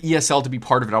 I wanted ESL to be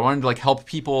part of it. I wanted to like help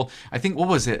people. I think, what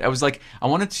was it? I was like, I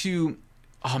wanted to,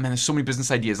 oh man, there's so many business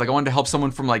ideas. Like I wanted to help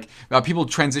someone from like people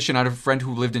transition. I had a friend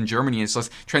who lived in Germany, and so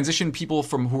transition people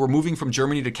who were moving from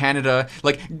Germany to Canada.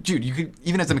 Like, dude, you could,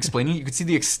 even as I'm explaining, you could see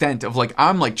the extent of like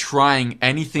I'm like trying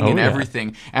anything and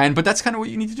everything. But that's kind of what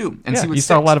you need to do and see what you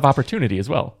saw a lot of opportunity as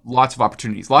well. Lots of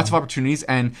opportunities,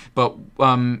 but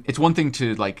it's one thing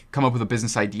to like come up with a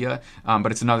business idea,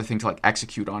 but it's another thing to like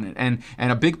execute on it. And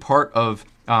a big part of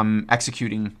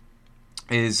executing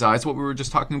is it's what we were just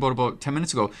talking about 10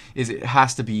 minutes ago, is it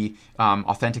has to be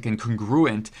authentic and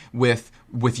congruent with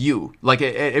you. Like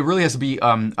it really has to be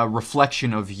a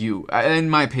reflection of you, in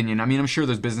my opinion. I mean, I'm sure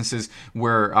there's businesses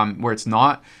where it's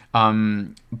not,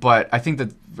 but I think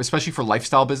that especially for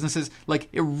lifestyle businesses, like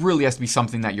it really has to be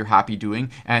something that you're happy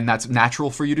doing and that's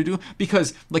natural for you to do.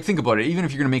 Because like think about it, even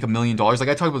if you're gonna make $1 million, like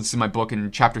I talk about this in my book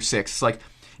in chapter 6, it's like,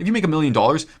 if you make $1 million,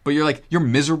 but you're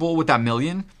miserable with that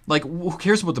million, like who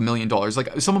cares about the $1 million?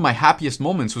 Like some of my happiest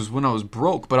moments was when I was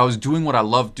broke, but I was doing what I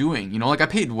loved doing. Like I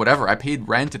paid whatever, I paid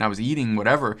rent and I was eating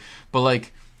whatever, but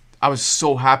like I was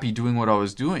so happy doing what I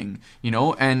was doing,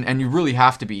 and you really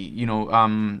have to be,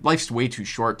 life's way too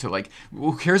short to like,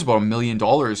 who cares about $1 million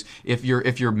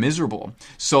if you're miserable?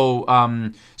 So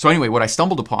anyway, what I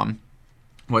stumbled upon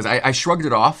was I shrugged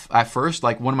it off at first,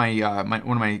 like one of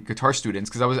my guitar students,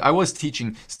 because I was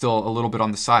teaching still a little bit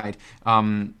on the side.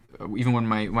 Even when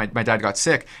my dad got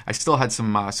sick, I still had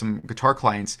some guitar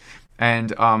clients,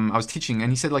 and I was teaching,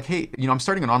 and he said like, hey, I'm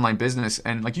starting an online business,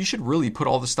 and like you should really put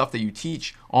all the stuff that you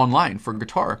teach online for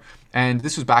guitar. And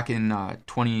this was back in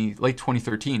late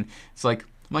 2013. It's like,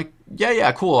 I'm like,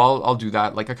 yeah, cool. I'll do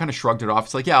that. Like I kind of shrugged it off.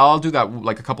 It's like, yeah, I'll do that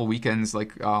like a couple weekends.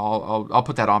 Like I'll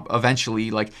put that on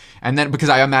eventually. Like, and then because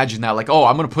I imagine that like, oh,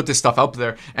 I'm gonna put this stuff up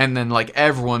there, and then like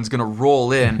everyone's gonna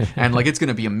roll in, and like it's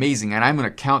gonna be amazing, and I'm gonna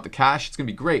count the cash. It's gonna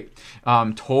be great.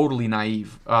 Totally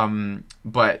naive.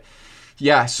 But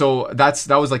yeah, so that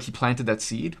was like he planted that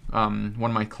seed. One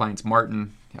of my clients,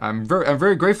 Martin. I'm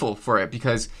very grateful for it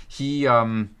because he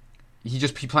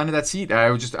planted that seed. I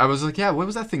was like, yeah, what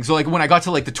was that thing? So like when I got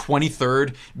to like the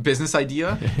 23rd business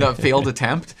idea, the failed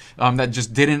attempt, that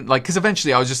just didn't like, because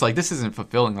eventually I was just like, this isn't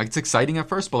fulfilling. Like it's exciting at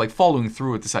first, but like following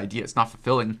through with this idea, it's not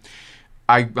fulfilling.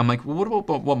 I'm like, well, what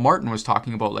about what Martin was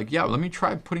talking about? Like, yeah, let me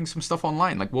try putting some stuff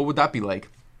online. Like, what would that be like?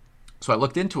 So I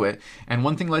looked into it, and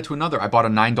one thing led to another. I bought a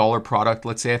 $9 product.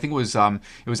 Let's say I think it was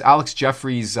Alex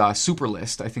Jeffries' Super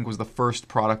List. I think was the first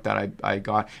product that I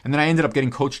got, and then I ended up getting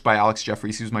coached by Alex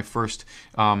Jeffries. He was my first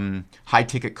high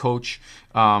ticket coach.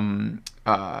 And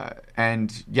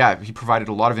yeah, he provided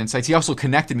a lot of insights. He also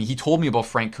connected me. He told me about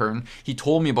Frank Kern. He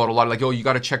told me about a lot of like, oh, you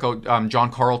got to check out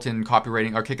John Carlton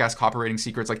copywriting or Kick-Ass Copywriting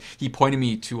Secrets. Like he pointed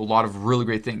me to a lot of really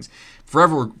great things.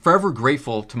 Forever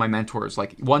grateful to my mentors.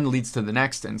 Like one leads to the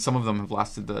next, and some of them have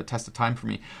lasted the test of time for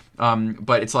me.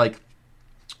 But it's like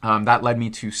that led me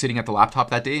to sitting at the laptop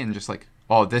that day and just like,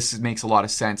 oh, this makes a lot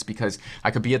of sense because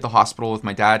I could be at the hospital with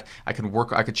my dad. I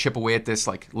could chip away at this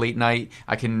like late night.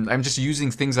 I'm just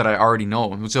using things that I already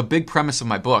know. It's a big premise of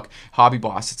my book, Hobby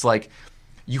Boss. It's like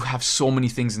you have so many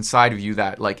things inside of you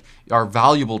that like are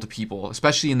valuable to people,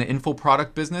 especially in the info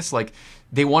product business. Like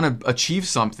they want to achieve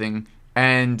something,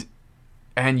 and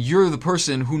you're the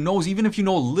person who knows, even if you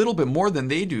know a little bit more than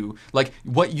they do, like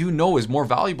what you know is more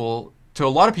valuable to a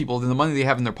lot of people than the money they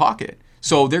have in their pocket.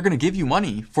 So they're going to give you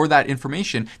money for that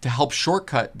information to help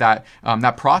shortcut that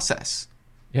process.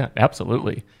 Yeah,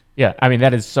 absolutely. Yeah, I mean,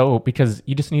 that is so, because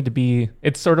you just need to be,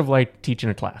 it's sort of like teaching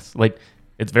a class. Like,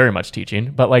 it's very much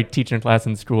teaching, but like teaching a class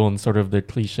in school and sort of the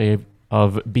cliche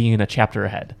of being a chapter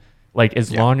ahead. Like,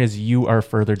 as long as you are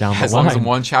further down the line. As long as I'm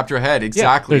one chapter ahead,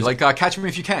 exactly. Like, Catch Me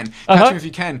If You Can. Catch Me If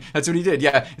You Can. That's what he did.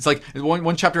 Yeah, it's like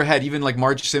one chapter ahead, even like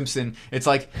Marge Simpson. It's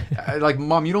like,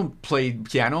 Mom, you don't play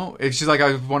piano. It's just like,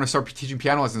 I want to start teaching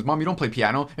piano lessons. Mom, you don't play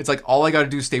piano. It's like, all I got to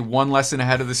do is stay one lesson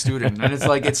ahead of the student. And it's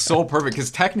like, it's so perfect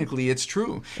because technically it's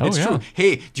true. It's true.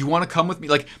 Hey, do you want to come with me?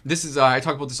 Like, this is, I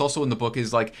talk about this also in the book,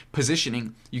 is like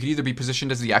positioning. You could either be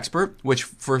positioned as the expert, which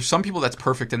for some people that's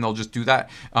perfect and they'll just do that.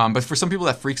 But for some people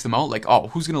that freaks them out, know, like, oh,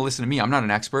 who's going to listen to me? I'm not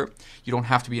an expert. You don't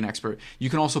have to be an expert. You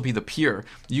can also be the peer.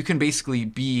 You can basically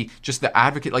be just the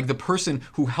advocate, like the person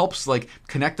who helps like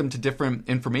connect them to different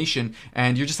information,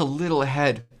 and you're just a little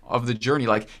ahead of the journey.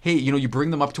 Like, hey, you know, you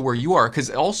bring them up to where you are, because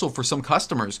also for some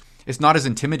customers it's not as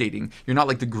intimidating. You're not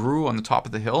like the guru on the top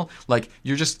of the hill. Like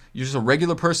you're just a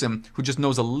regular person who just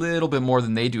knows a little bit more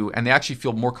than they do, and they actually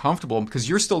feel more comfortable because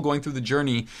you're still going through the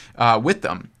journey with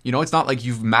them. You know, it's not like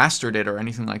you've mastered it or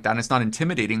anything like that, and it's not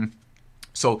intimidating.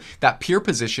 So that peer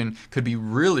position could be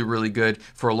really, really good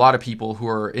for a lot of people who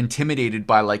are intimidated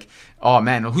by like, oh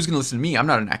man, who's going to listen to me? I'm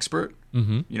not an expert.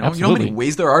 Mm-hmm. You know how many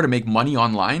ways there are to make money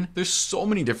online? There's so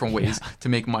many different ways to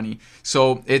make money.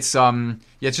 So it's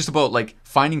it's just about like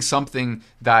finding something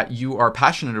that you are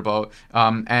passionate about,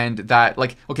 and that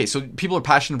like, okay, so people are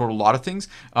passionate about a lot of things,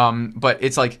 but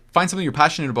it's like find something you're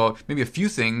passionate about, maybe a few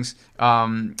things,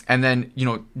 and then, you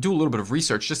know, do a little bit of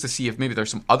research just to see if maybe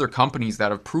there's some other companies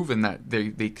that have proven that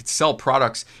they could sell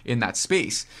products in that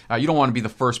space. You don't want to be the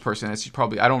first person. It's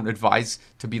probably, I don't advise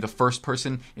to be the first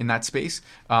person in that space.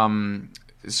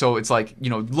 So it's like, you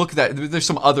know, look at that. There's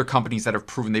some other companies that have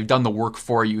proven they've done the work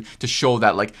for you to show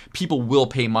that like people will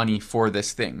pay money for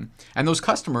this thing. And those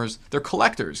customers, they're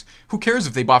collectors. Who cares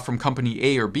if they bought from company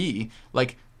A or B?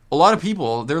 Like a lot of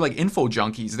people, they're like info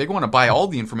junkies. They want to buy all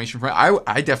the information from it.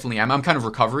 I definitely am. I'm kind of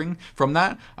recovering from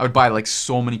that. I would buy like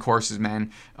so many courses,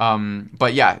 man.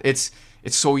 But yeah, it's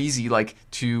so easy like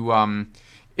to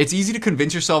it's easy to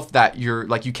convince yourself that you're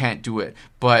like you can't do it,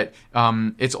 but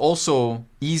it's also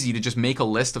easy to just make a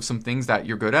list of some things that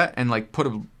you're good at and like put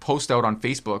a post out on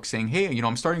Facebook saying, hey, you know,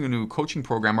 I'm starting a new coaching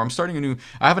program, or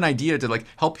I have an idea to like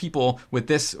help people with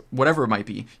this, whatever it might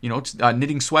be, you know,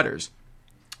 knitting sweaters.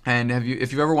 And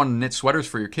if you've ever wanted to knit sweaters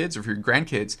for your kids or for your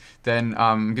grandkids, then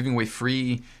I'm giving away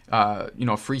free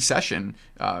session,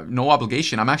 no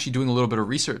obligation. I'm actually doing a little bit of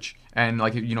research, and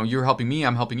like, you know, you're helping me,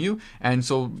 I'm helping you, and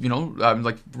so, you know,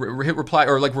 like hit reply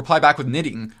or like reply back with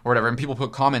knitting or whatever, and people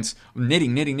put comments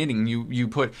knitting. You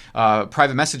put a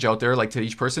private message out there like to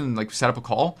each person, like set up a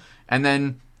call, and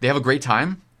then they have a great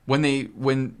time. When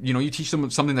you know, you teach them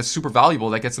something that's super valuable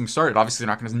that gets them started. Obviously,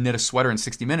 they're not going to knit a sweater in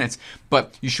 60 minutes,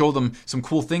 but you show them some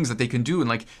cool things that they can do and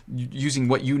like using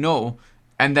what you know,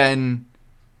 and then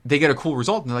they get a cool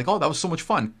result and they're like, oh, that was so much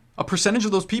fun. A percentage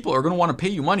of those people are going to want to pay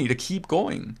you money to keep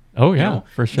going. Oh yeah, you know?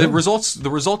 For sure. The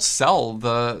results sell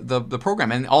the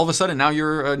program, and all of a sudden now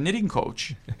you're a knitting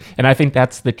coach. And I think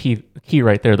that's the key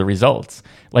right there, the results.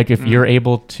 Like if you're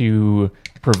able to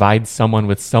provide someone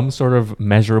with some sort of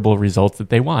measurable results that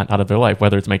they want out of their life,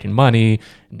 whether it's making money,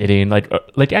 knitting,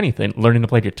 like anything, learning to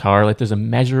play guitar, like there's a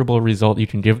measurable result you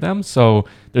can give them. So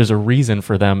there's a reason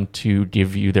for them to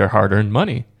give you their hard-earned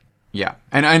money. Yeah.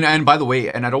 And by the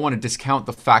way, and I don't want to discount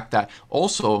the fact that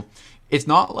also it's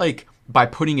not like by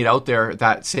putting it out there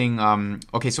that saying,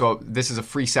 okay, so this is a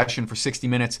free session for 60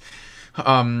 minutes,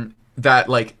 that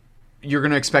like you're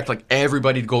going to expect like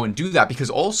everybody to go and do that,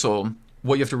 because also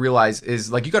what you have to realize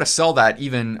is like you got to sell that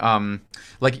even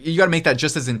like you got to make that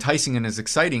just as enticing and as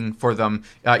exciting for them,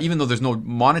 even though there's no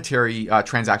monetary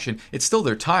transaction. It's still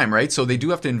their time, right? So they do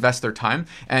have to invest their time,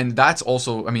 and that's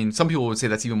also, I mean, some people would say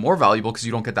that's even more valuable because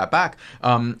you don't get that back,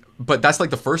 but that's like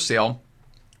the first sale,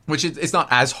 which it's not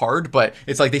as hard, but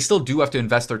it's like they still do have to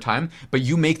invest their time, but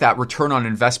you make that return on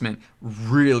investment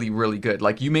really, really good.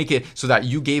 Like you make it so that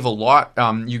you gave a lot,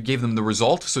 you gave them the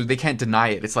result, so they can't deny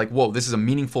it. It's like, whoa, this is a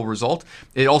meaningful result.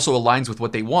 It also aligns with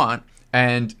what they want,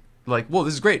 and like, whoa,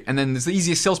 this is great. And then it's the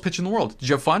easiest sales pitch in the world. Did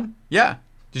you have fun? Yeah.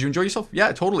 Did you enjoy yourself?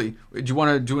 Yeah, totally. Do you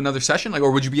want to do another session? Like, or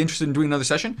would you be interested in doing another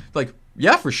session? Like,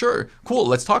 yeah, for sure. Cool.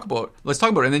 Let's talk about it.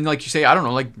 And then like you say, I don't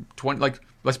know, like 20, like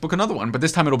let's book another one, but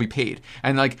this time it'll be paid.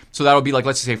 And like, so that'll be like,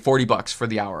 let's just say $40 for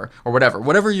the hour or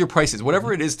whatever your price is,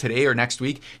 whatever it is today or next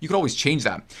week, you could always change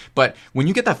that. But when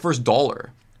you get that first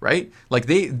dollar, right? Like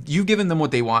you've given them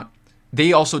what they want.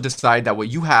 They also decide that what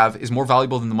you have is more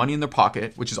valuable than the money in their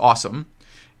pocket, which is awesome.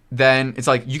 Then it's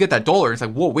like, you get that dollar. It's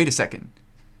like, whoa, wait a second.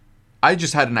 I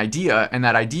just had an idea, and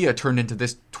that idea turned into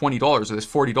this $20 or this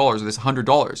 $40 or this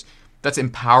 $100. That's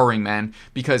empowering, man,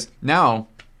 because now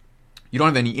you don't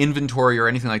have any inventory or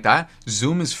anything like that.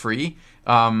 Zoom is free.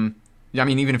 I mean,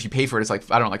 even if you pay for it, it's like,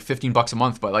 I don't know, like $15 a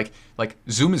month, but like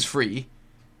Zoom is free,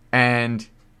 and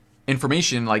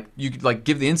information, like you could like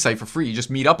give the insight for free. You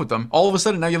just meet up with them. All of a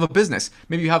sudden now you have a business.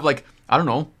 Maybe you have like, I don't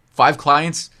know, 5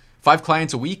 clients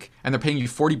a week, and they're paying you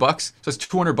 $40. So it's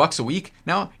 $200 a week.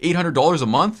 Now $800 a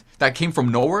month that came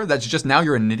from nowhere. That's just now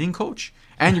you're a knitting coach,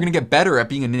 and you're going to get better at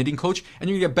being a knitting coach, and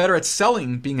you're going to get better at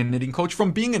selling being a knitting coach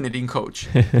from being a knitting coach.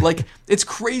 Like, it's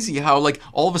crazy how like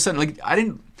all of a sudden, like I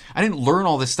didn't learn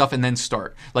all this stuff and then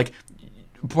start. Like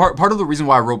part of the reason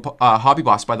why I wrote Hobby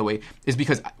Boss, by the way, is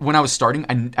because when I was starting,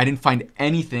 I didn't find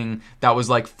anything that was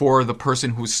like for the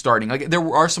person who's starting. Like there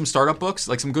are some startup books,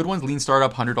 like some good ones, Lean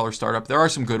Startup, $100 Startup. There are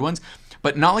some good ones,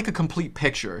 but not like a complete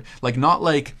picture. Like not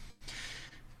like,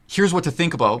 here's what to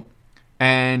think about,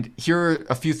 and here are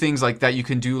a few things like that you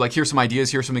can do. Like here's some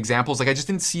ideas, here's some examples. Like I just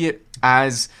didn't see it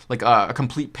as like a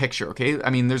complete picture. Okay,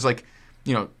 I mean there's like,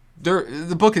 you know,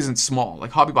 the book isn't small.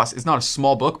 Like Hobby Boss is not a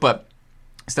small book, but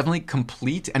it's definitely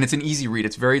complete, and it's an easy read.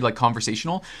 It's very like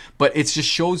conversational, but it just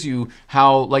shows you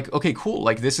how like, okay, cool.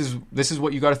 Like this is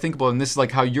what you got to think about, and this is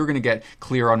like how you're going to get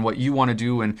clear on what you want to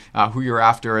do and who you're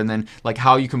after, and then like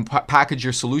how you can package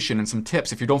your solution and some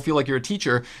tips. If you don't feel like you're a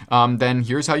teacher, then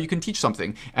here's how you can teach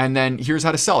something, and then here's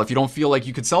how to sell. If you don't feel like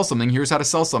you could sell something, here's how to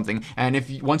sell something, and if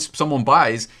once someone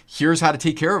buys, here's how to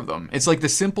take care of them. It's like the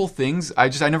simple things. I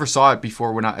never saw it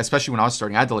before especially when I was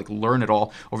starting. I had to like learn it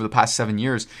all over the past 7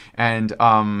 years, and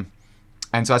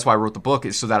so that's why I wrote the book,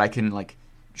 is so that I can like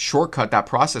shortcut that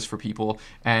process for people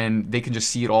and they can just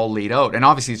see it all laid out. And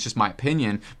obviously it's just my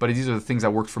opinion, but these are the things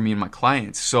that worked for me and my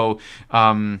clients. So,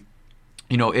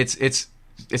 you know, it's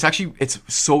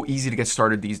so easy to get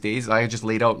started these days. I just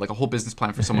laid out like a whole business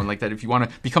plan for someone like that. If you want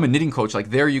to become a knitting coach, like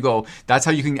there you go. That's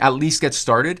how you can at least get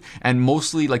started. And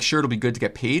mostly like, sure, it'll be good to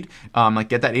get paid. Like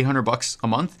get that $800 a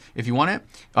month if you want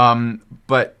it.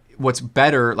 But what's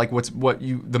better, like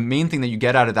the main thing that you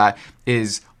get out of that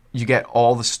is you get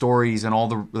all the stories and all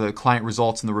the client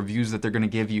results and the reviews that they're going to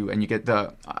give you, and you get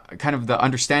the kind of the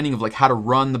understanding of like how to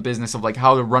run the business, of like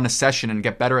how to run a session and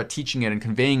get better at teaching it and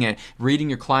conveying it, reading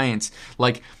your clients.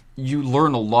 Like you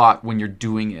learn a lot when you're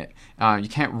doing it. You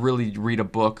can't really read a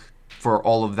book for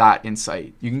all of that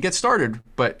insight. You can get started,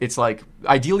 but it's like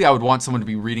ideally I would want someone to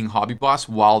be reading Hobby Boss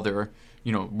while they're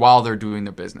doing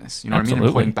their business. You know Absolutely. what I mean?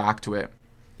 And pointing back to it.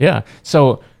 Yeah.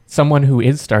 So someone who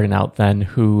is starting out then,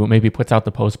 who maybe puts out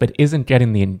the post but isn't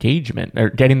getting the engagement or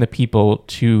getting the people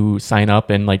to sign up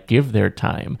and like give their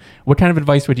time, what kind of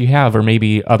advice would you have, or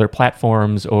maybe other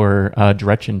platforms or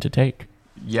direction to take?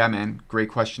 Yeah, man. Great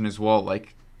question as well.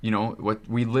 Like, you know,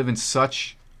 we live in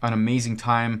such an amazing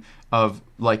time of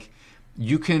like,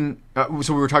 you can,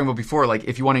 so we were talking about before, like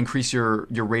if you want to increase your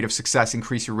rate of success,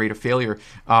 increase your rate of failure,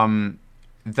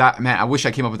 that, man, I wish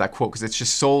I came up with that quote because it's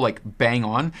just so like bang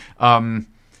on.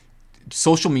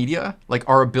 Social media, like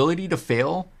our ability to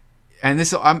fail, and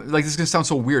this is gonna sound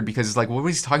so weird because it's like, what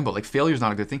was he talking about? Like failure is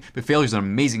not a good thing, but failure is an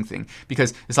amazing thing,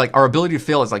 because it's like our ability to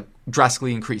fail is like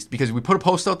drastically increased because we put a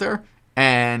post out there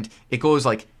and it goes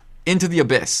like into the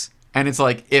abyss, and it's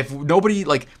like if nobody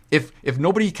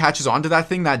catches on to that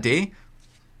thing that day,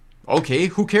 okay,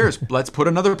 who cares? Let's put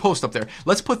another post up there.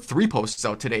 Let's put 3 posts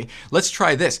out today. Let's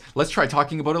try this. Let's try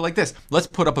talking about it like this. Let's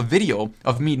put up a video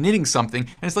of me knitting something,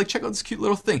 and it's like, check out this cute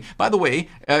little thing. By the way,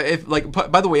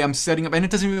 I'm setting up, and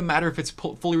it doesn't even matter if it's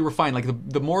fully refined. Like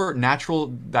the more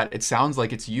natural that it sounds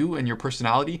like it's you and your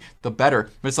personality, the better.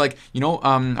 But it's like, you know,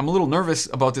 I'm a little nervous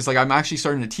about this. Like I'm actually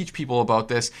starting to teach people about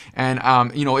this,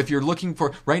 and you know, if you're looking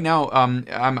for right now,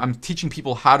 I'm teaching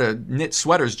people how to knit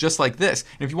sweaters just like this.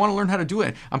 And if you want to learn how to do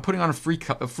it, I'm putting on a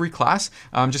free class.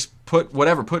 Just put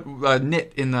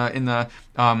knit in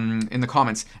the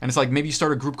comments, and it's like maybe you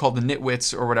start a group called the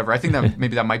Knitwits or whatever. I think that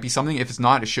maybe that might be something. If it's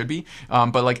not, it should be.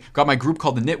 But like got my group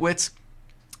called the Knitwits,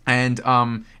 and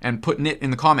put knit in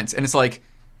the comments, and it's like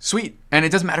sweet. And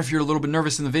it doesn't matter if you're a little bit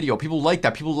nervous in the video. People like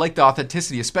that. People like the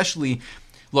authenticity, especially.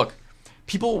 Look,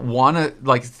 people want to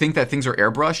like think that things are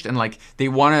airbrushed, and like they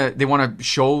want to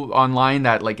show online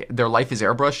that like their life is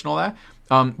airbrushed and all that.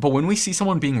 But when we see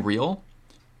someone being real,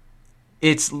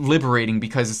 it's liberating,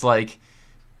 because it's like,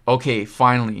 okay,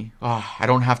 finally, I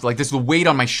don't have to, like, this, the weight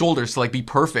on my shoulders to like be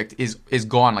perfect is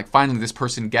gone. Like finally this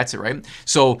person gets it, right?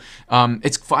 So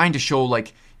it's fine to show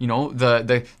like, you know,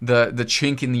 the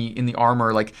chink in the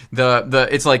armor, like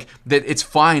it's like that. It's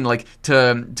fine, like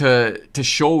to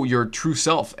show your true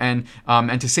self, and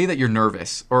to say that you're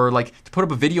nervous, or like to put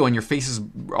up a video and your face is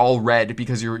all red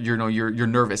because you're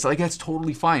nervous. Like that's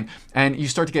totally fine, and you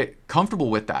start to get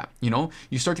comfortable with that. You know,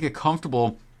 you start to get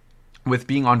comfortable with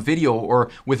being on video or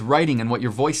with writing and what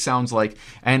your voice sounds like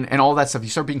and all that stuff. You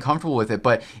start being comfortable with it,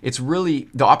 but it's really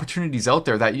the opportunities out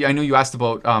there that I know you asked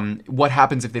about. What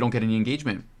happens if they don't get any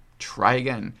engagement? Try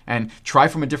again, and try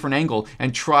from a different angle,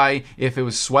 and try, if it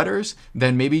was sweaters,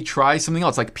 then maybe try something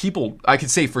else. Like people, I could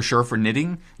say for sure for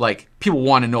knitting, like people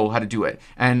want to know how to do it,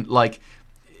 and like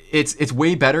it's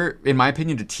way better in my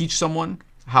opinion to teach someone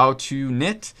how to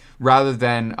knit rather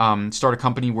than start a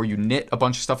company where you knit a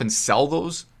bunch of stuff and sell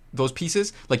those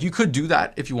pieces. Like you could do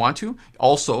that if you want to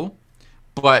also,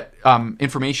 but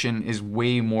information is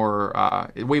way more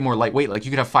lightweight. Like you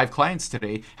could have 5 clients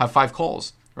today, have 5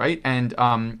 calls, right?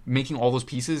 And making all those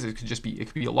pieces, it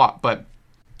could be a lot, but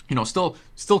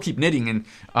still keep knitting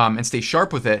and stay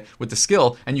sharp with it, with the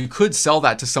skill, and you could sell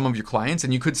that to some of your clients,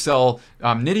 and you could sell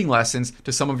knitting lessons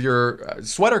to some of your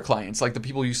sweater clients, like the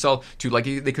people you sell to, like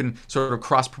they can sort of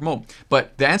cross promote.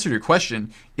 But the answer to your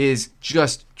question is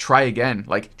just try again,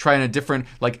 like try in a different,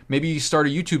 like maybe you start a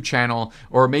YouTube channel,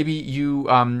 or maybe you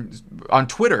on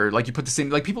Twitter, like you put the same,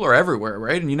 like people are everywhere,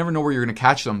 right? And you never know where you're going to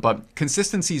catch them, but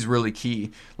consistency is really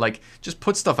key. Like just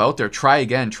put stuff out there, try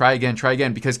again,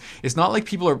 because it's not like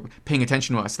people are paying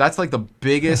attention to us. That's like the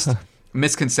biggest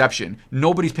misconception.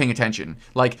 Nobody's paying attention.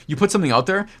 Like you put something out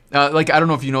there, like I don't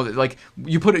know if you know that, like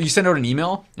you send out an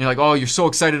email and you're like, oh, you're so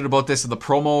excited about this, the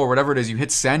promo or whatever it is, you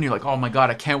hit send, you're like, oh my god,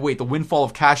 I can't wait, the windfall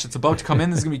of cash that's about to come in,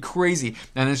 this is gonna be crazy,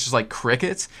 and it's just like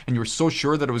crickets, and you were so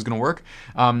sure that it was gonna work.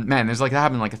 Man, there's like that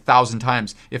happened like 1,000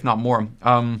 times, if not more.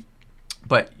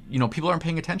 But people aren't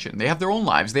paying attention. They have their own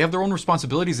lives. They have their own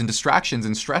responsibilities and distractions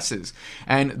and stresses.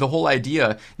 And the whole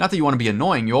idea, not that you want to be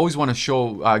annoying, you always want to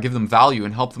show, give them value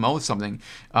and help them out with something.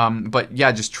 But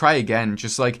yeah, just try again.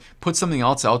 Just like put something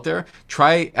else out there.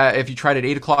 Try, if you tried at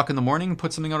 8 o'clock in the morning,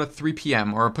 put something out at 3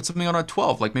 p.m. or put something out at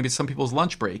 12. Like maybe it's some people's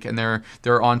lunch break and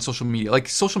they're on social media. Like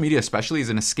social media especially is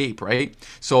an escape, right?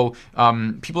 So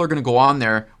people are going to go on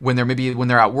there when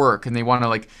they're at work and they want to,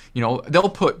 like, they'll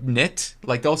put knit,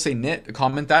 like they'll say knit,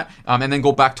 comment that, and then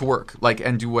go back to work, like,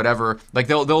 and do whatever. Like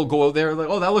they'll go there, like,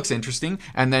 oh, that looks interesting,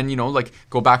 and then like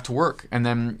go back to work, and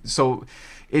then so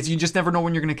you just never know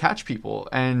when you're going to catch people.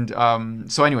 And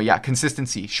so anyway, yeah,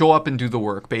 consistency, show up and do the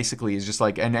work, basically, is just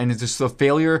like, and it's just the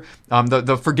failure,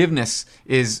 the forgiveness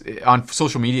is on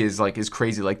social media is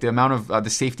crazy. Like the amount of the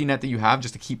safety net that you have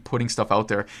just to keep putting stuff out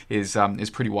there is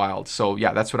pretty wild. So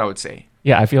yeah, that's what I would say.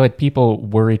 Yeah, I feel like people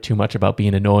worry too much about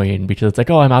being annoying because it's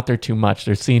like, oh, I'm out there too much.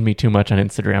 They're seeing me too much on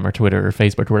Instagram or Twitter or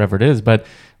Facebook or whatever it is. But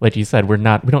like you said, we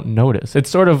don't notice.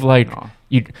 It's sort of like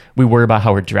we worry about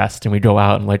how we're dressed and we go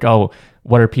out and like, oh,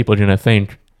 what are people going to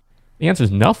think? The answer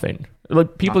is nothing.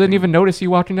 Like people didn't even notice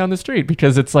you walking down the street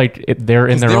because it's like they're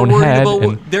in their own head.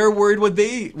 They're worried what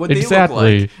they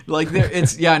exactly. look like. Like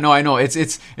it's yeah, no, I know. It's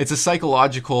a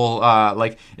psychological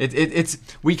like it's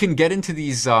we can get into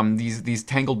these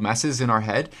tangled messes in our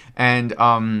head, and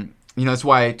that's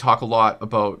why I talk a lot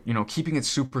about keeping it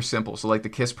super simple. So like the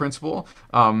KISS principle,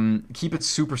 keep it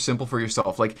super simple for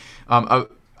yourself. Like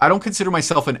I don't consider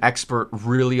myself an expert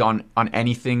really on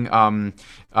anything.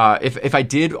 If I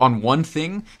did on one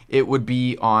thing, it would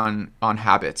be on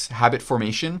habit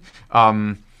formation.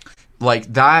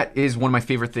 Like that is one of my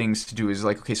favorite things to do, is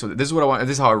like, okay, so this is what I want.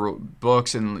 This is how I wrote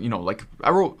books, and like I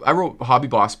wrote Hobby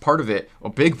Boss, part of it, a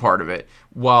big part of it,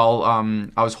 while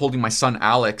I was holding my son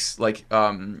Alex. Like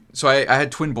so I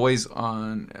had twin boys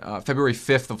on February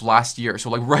 5th of last year, so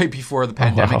like right before the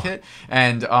pandemic hit,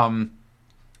 and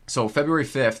so February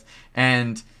 5th,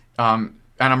 and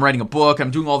I'm writing a book,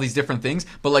 I'm doing all these different things,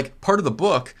 but like part of the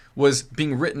book was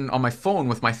being written on my phone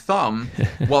with my thumb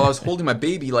while I was holding my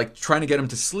baby, like trying to get him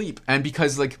to sleep. And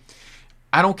because like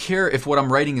I don't care if what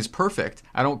I'm writing is perfect.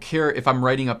 I don't care if I'm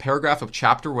writing a paragraph, a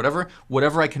chapter,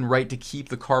 whatever I can write to keep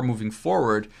the car moving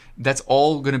forward. That's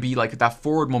all going to be like that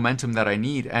forward momentum that I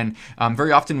need. And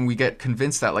very often we get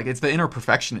convinced that like it's the inner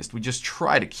perfectionist. We just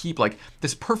try to keep like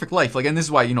this perfect life. Like, and this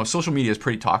is why, social media is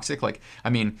pretty toxic. Like, I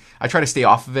mean, I try to stay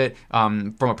off of it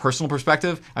from a personal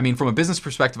perspective. I mean, from a business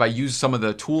perspective, I use some of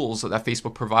the tools that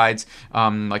Facebook provides,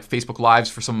 like Facebook Lives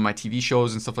for some of my TV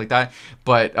shows and stuff like that.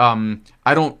 But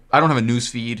I don't have a news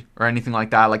feed or anything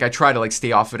like that. Like I try to like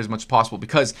stay off it as much as possible,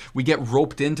 because we get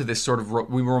roped into this sort of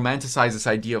we romanticize this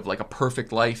idea of like a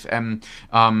perfect life, and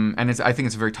I think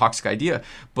it's a very toxic idea.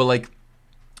 But like,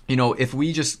 if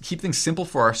we just keep things simple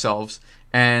for ourselves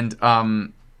and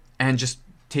just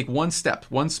take one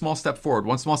small step forward,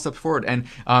 and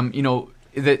that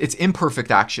it's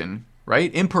imperfect action.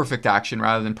 Right? Imperfect action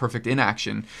rather than perfect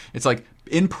inaction. It's like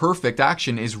imperfect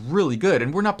action is really good,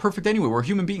 and we're not perfect anyway. We're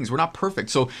human beings. We're not perfect.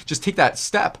 So just take that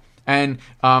step, and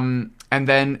then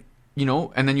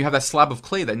you have that slab of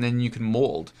clay that and then you can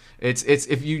mold. It's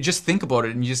if you just think about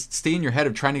it and you just stay in your head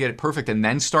of trying to get it perfect and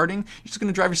then starting, you're just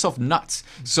going to drive yourself nuts.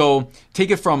 So take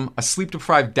it from a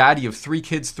sleep-deprived daddy of 3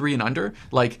 kids, 3 and under,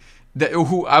 like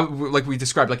we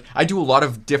described, like I do a lot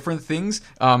of different things.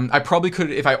 I probably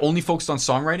could, if I only focused on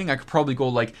songwriting, I could probably go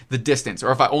like the distance,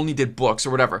 or if I only did books or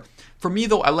whatever. For me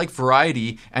though, I like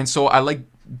variety, and so I like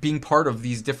being part of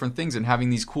these different things and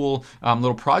having these cool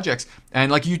little projects. And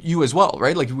like you as well,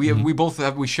 right? Like we both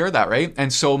share that, right?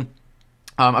 And so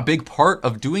a big part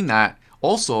of doing that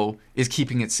also is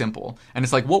keeping it simple. And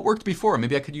it's like, what worked before?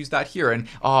 Maybe I could use that here. And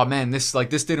oh man, this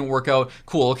didn't work out.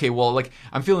 Cool. Okay, well, like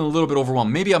I'm feeling a little bit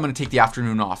overwhelmed. Maybe I'm going to take the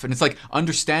afternoon off. And it's like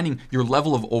understanding your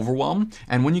level of overwhelm.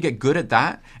 And when you get good at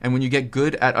that, and when you get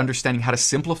good at understanding how to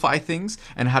simplify things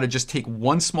and how to just take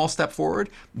one small step forward,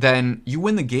 then you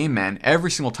win the game, man, every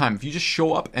single time. If you just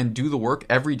show up and do the work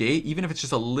every day, even if it's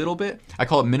just a little bit, I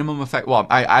call it minimum effect. Well,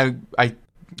 I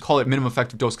call it minimum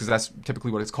effective dose because that's typically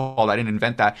what it's called. I didn't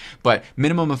invent that, but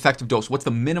minimum effective dose. What's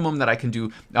the minimum that I can do?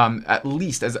 At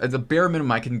least as a bare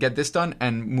minimum, I can get this done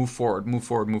and move forward,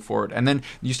 and then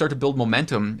you start to build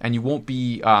momentum, and you won't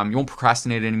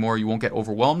procrastinate anymore. You won't get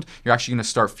overwhelmed. You're actually going to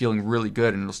start feeling really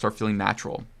good, and it'll start feeling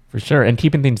natural. For sure. And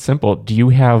keeping things simple. Do you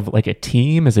have like a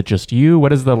team? Is it just you? What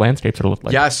does the landscape sort of look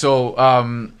like? Yeah.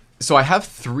 So I have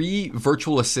 3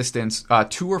 virtual assistants.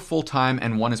 2 are full time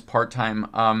and 1 is part time.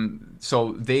 But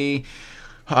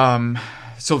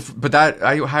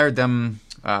I hired them.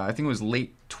 I think it was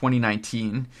late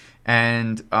 2019,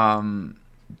 and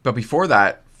but before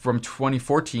that, from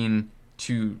 2014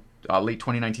 to late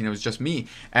 2019, it was just me.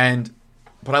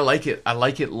 But I like it. I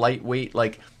like it lightweight.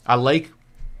 Like I like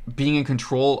being in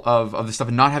control of the stuff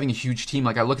and not having a huge team.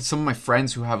 Like I look at some of my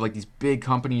friends who have like these big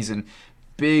companies and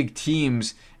big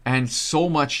teams and so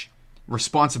much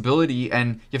responsibility,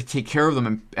 and you have to take care of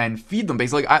them and feed them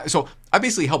basically. I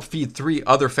basically help feed 3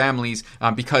 other families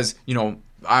because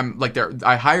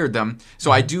I hired them,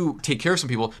 so I do take care of some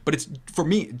people, but it's for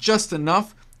me just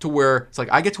enough to where it's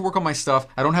like I get to work on my stuff.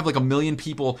 I don't have like a million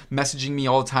people messaging me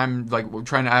all the time, like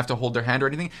I have to hold their hand or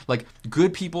anything. Like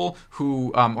good people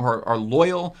who are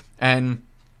loyal, and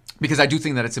because I do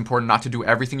think that it's important not to do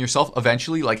everything yourself.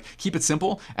 Eventually, like keep it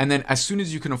simple, and then as soon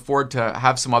as you can afford to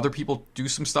have some other people do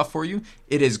some stuff for you,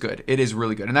 it is good. It is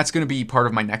really good, and that's going to be part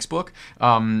of my next book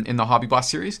in the Hobby Boss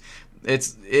series.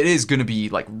 It is going to be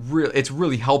like it's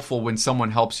really helpful when someone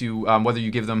helps you, whether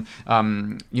you give them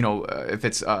if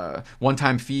it's a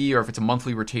one-time fee or if it's a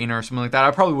monthly retainer or something like that.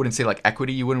 I probably wouldn't say like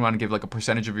equity. You wouldn't want to give like a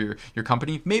percentage of your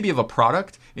company, maybe of a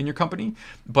product in your company,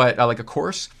 but like a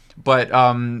course. But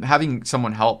having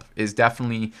someone help is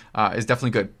definitely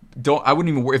good. I wouldn't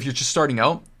even worry if you're just starting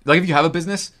out. Like if you have a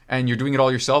business and you're doing it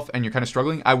all yourself and you're kind of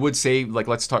struggling, I would say like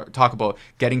let's talk about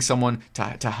getting someone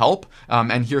to help.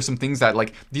 And here are some things that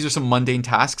like these are some mundane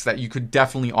tasks that you could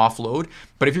definitely offload.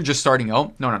 But if you're just starting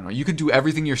out, no, you can do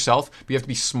everything yourself, but you have to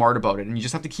be smart about it, and you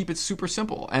just have to keep it super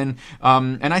simple. And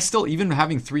I still, even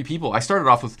having 3 people, I started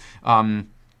off with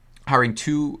hiring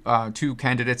two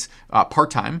candidates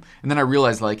part-time, and then I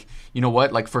realized, like, you know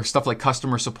what, like for stuff like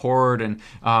customer support and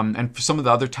for some of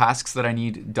the other tasks that I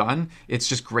need done, it's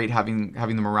just great having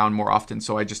them around more often.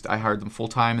 So I hired them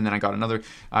full-time, and then I got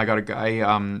a guy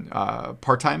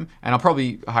part-time, and I'll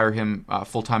probably hire him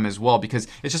full-time as well, because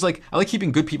it's just like I like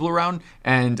keeping good people around,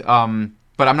 and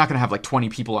but I'm not going to have like 20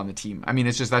 people on the team. I mean,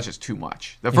 that's just too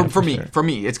much. For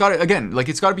me, it's got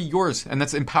to be yours. And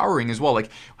that's empowering as well. Like,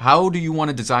 how do you want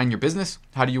to design your business?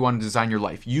 How do you want to design your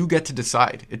life? You get to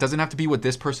decide. It doesn't have to be what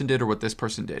this person did or what this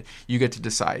person did. You get to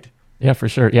decide. Yeah, for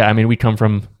sure. Yeah, I mean, we come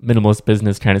from minimalist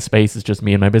business kind of space. It's just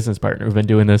me and my business partner. We've been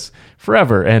doing this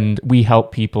forever, and we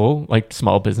help people, like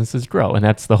small businesses, grow. And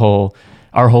that's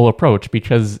our whole approach,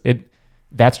 because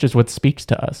that's just what speaks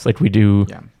to us. Like we do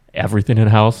everything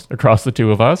in-house across the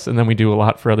 2 of us, and then we do a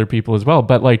lot for other people as well.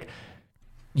 But like,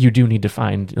 you do need to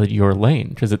find your lane,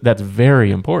 because that's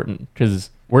very important,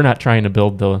 because we're not trying to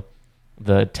build the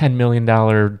 $10 million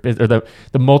or the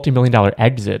multi-million-dollar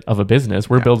exit of a business.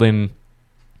 We're building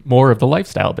more of the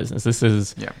lifestyle business.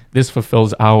 This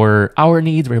fulfills our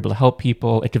needs. We're able to help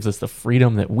people. It gives us the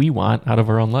freedom that we want out of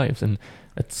our own lives, and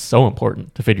it's so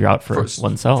important to figure out for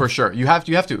oneself. For sure. You have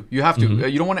to. Mm-hmm.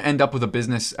 You don't want to end up with a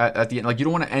business at the end. Like, you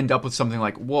don't want to end up with something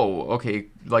like, whoa, okay,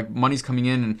 like money's coming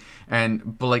in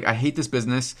but like, I hate this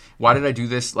business. Why did I do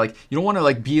this? Like, you don't want to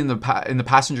like be in the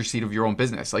passenger seat of your own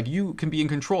business. Like, you can be in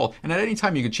control, and at any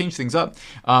time you can change things up.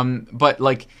 But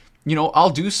like, you know, I'll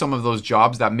do some of those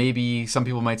jobs that maybe some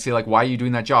people might say, like, why are you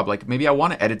doing that job? Like, maybe I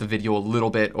want to edit the video a little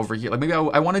bit over here. Like, maybe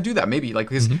I want to do that. Maybe like,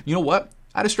 because you know what?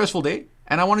 I had a stressful day,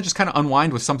 and I want to just kind of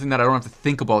unwind with something that I don't have to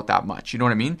think about that much. You know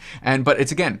what I mean? But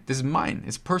it's, again, this is mine.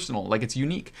 It's personal. Like, it's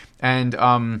unique. And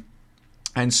I'm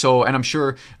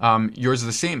sure yours is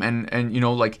the same. And you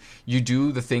know, like, you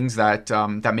do the things that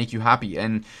make you happy.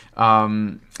 And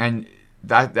the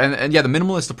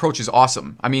minimalist approach is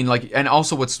awesome. I mean, like, and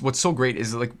also what's so great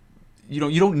is, like, you know,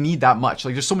 you don't need that much.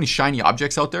 Like, there's so many shiny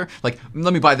objects out there. Like,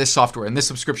 let me buy this software and this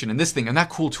subscription and this thing and that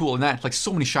cool tool and that. Like,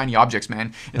 so many shiny objects,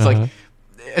 man. It's like,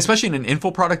 especially in an info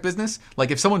product business,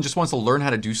 like if someone just wants to learn how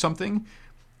to do something,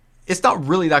 it's not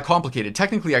really that complicated.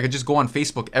 Technically, I could just go on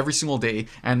Facebook every single day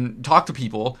and talk to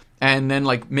people and then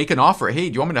like make an offer. Hey,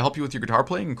 do you want me to help you with your guitar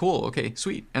playing? Cool. Okay,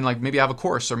 sweet. And like maybe I have a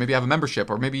course, or maybe I have a membership,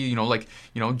 or maybe,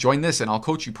 join this and I'll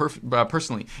coach you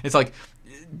personally. It's like,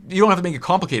 you don't have to make it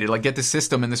complicated, like get this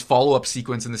system and this follow-up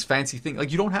sequence and this fancy thing.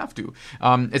 Like, you don't have to.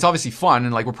 It's obviously fun,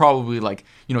 and like we're probably like,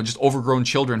 just overgrown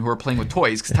children who are playing with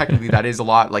toys, because technically that is a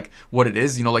lot like what it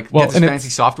is, get this fancy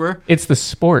software. It's the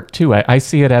sport too. I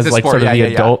see it as like sport, sort of the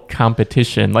adult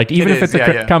competition. Like, even if it's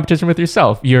a competition with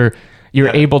yourself, you're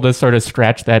able to sort of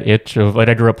scratch that itch of, like,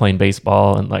 I grew up playing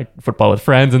baseball and like football with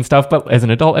friends and stuff, but as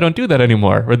an adult, I don't do that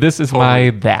anymore. Or this is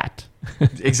my that.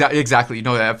 Exactly.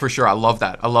 For sure. I love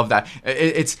that.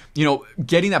 It's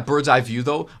getting that bird's eye view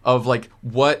though of like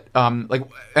what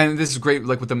and this is great,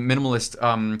 like with the minimalist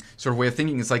sort of way of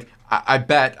thinking. It's like I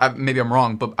bet, maybe I'm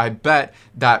wrong, but I bet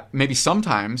that maybe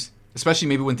sometimes, especially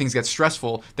maybe when things get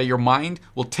stressful, that your mind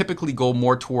will typically go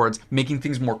more towards making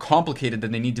things more complicated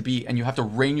than they need to be, and you have to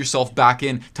rein yourself back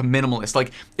in to minimalist.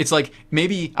 Like, it's like,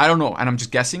 maybe, I don't know, and I'm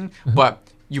just guessing, but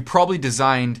you probably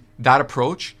designed that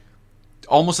approach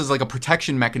almost as like a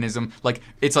protection mechanism. Like,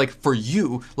 it's like for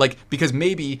you, like, because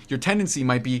maybe your tendency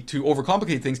might be to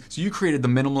overcomplicate things, so you created the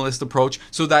minimalist approach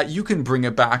so that you can bring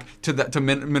it back to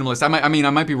minimalist.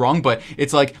 I might be wrong, but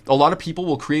it's like a lot of people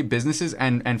will create businesses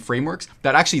and frameworks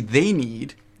that actually they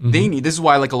need. This is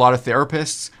why like a lot of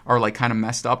therapists are like kind of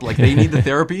messed up. Like, they need the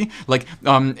therapy. Like,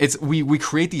 we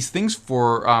create these things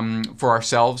for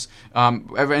ourselves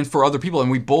and for other people, and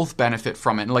we both benefit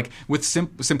from it. And like with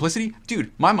simplicity,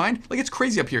 dude, my mind, like, it's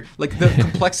crazy up here. Like, the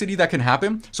complexity that can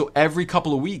happen. So every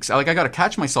couple of weeks, I got to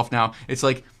catch myself now. It's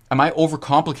like, am I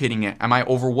overcomplicating it? Am I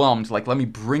overwhelmed? Like, let me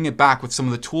bring it back with some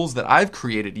of the tools that I've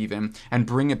created even, and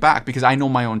bring it back, because I know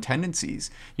my own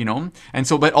tendencies, And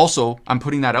so, but also I'm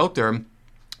putting that out there,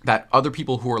 that other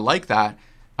people who are like that,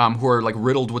 who are like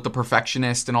riddled with the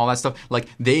perfectionist and all that stuff, like,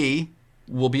 they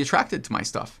will be attracted to my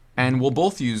stuff, and we'll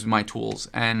both use my tools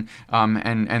and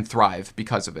thrive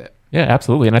because of it. Yeah,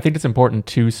 absolutely. And I think it's important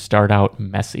to start out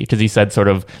messy, because he said sort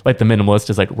of like the minimalist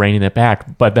is like reining it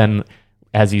back. But then,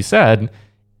 as you said,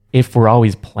 if we're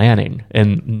always planning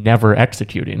and never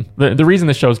executing, the reason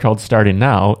the show is called Starting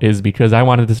Now is because I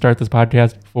wanted to start this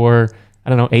podcast for, I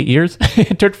don't know, 8 years.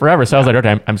 It took forever. So I was like,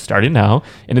 okay, I'm starting now,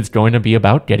 and it's going to be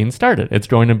about getting started. It's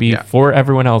going to be for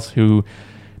everyone else who,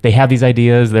 they have these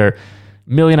ideas, there are a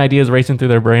million ideas racing through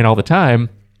their brain all the time,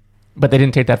 but they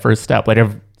didn't take that first step. Like,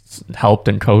 I've helped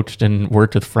and coached and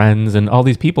worked with friends and all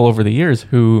these people over the years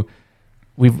who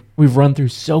we've run through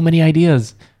so many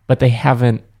ideas, but they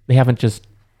haven't just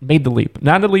made the leap.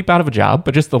 Not the leap out of a job,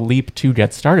 but just the leap to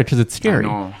get started, because it's scary. I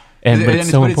know. But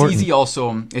it's so important. It's easy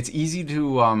also. It's easy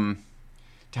to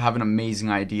have an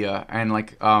amazing idea, and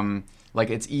like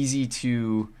it's easy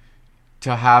to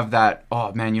have that,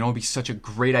 oh man, it'd be such a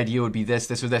great idea, would be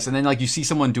this or this, and then like you see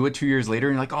someone do it 2 years later,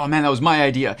 and you're like, oh man, that was my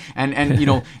idea, and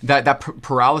that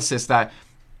paralysis, that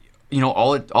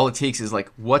all it takes is like,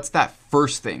 what's that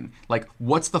first thing? Like,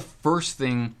 what's the first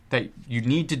thing that you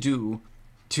need to do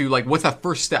to, like, what's that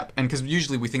first step? And because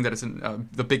usually we think that it's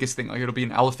the biggest thing, like it'll be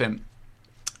an elephant.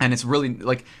 And it's really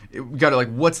like, we gotta, like,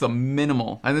 what's the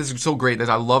minimal? And this is so great that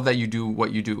I love that you do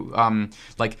what you do.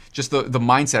 Like, just the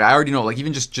mindset. I already know, like,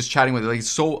 even just chatting with it, like, it's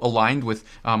so aligned with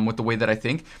the way that I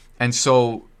think. And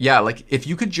so, yeah, like, if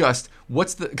you could just,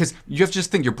 because you have to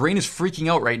just think, your brain is freaking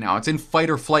out right now. It's in fight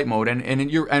or flight mode,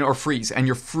 or freeze, and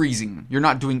you're freezing. You're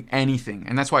not doing anything.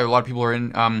 And that's why a lot of people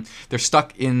are they're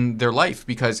stuck in their life,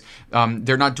 because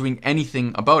they're not doing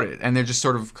anything about it. And they're just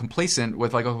sort of complacent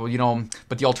with like, oh, well,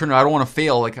 but the alternative, I don't want to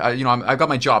fail. Like, I've got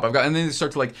my job. And then they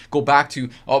start to like go back to,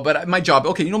 oh, but my job,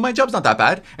 okay, my job's not that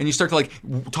bad. And you start to like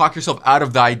talk yourself out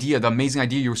of the idea, the amazing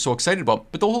idea you were so excited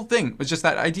about. But the whole thing was just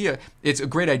that idea. It's a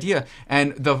great idea.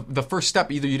 And the first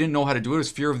step, either you didn't know how to do it, it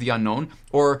was fear of the unknown,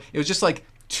 or it was just like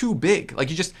too big. Like,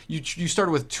 you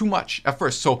started with too much at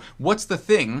first. So what's the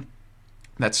thing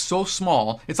that's so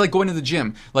small? It's like going to the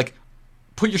gym. Like,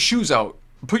 put your shoes out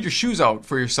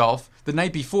for yourself the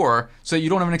night before, so that you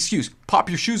don't have an excuse. Pop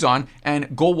your shoes on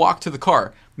and go walk to the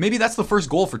car. Maybe that's the first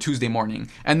goal for Tuesday morning.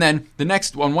 And then the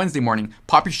next, on Wednesday morning,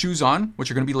 pop your shoes on, which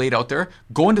are going to be laid out there,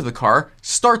 go into the car,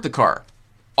 start the car.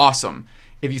 Awesome.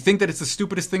 If you think that it's the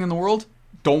stupidest thing in the world,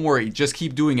 don't worry, just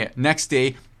keep doing it. Next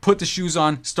day, put the shoes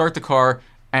on, start the car,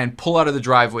 and pull out of the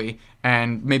driveway,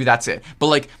 and maybe that's it. But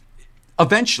like,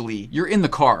 eventually, you're in the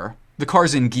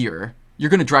car's in gear, you're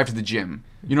going to drive to the gym.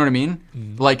 You know what I mean?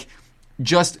 Like,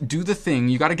 just do the thing.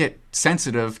 You got to get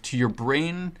sensitive to your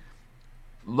brain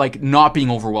like not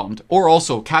being overwhelmed, or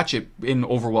also catch it in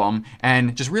overwhelm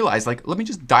and just realize like, let me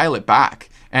just dial it back.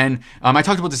 And I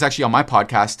talked about this actually on my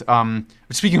podcast.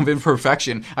 Speaking of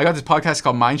imperfection, I got this podcast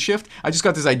called Mind Shift. I just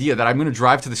got this idea that I'm going to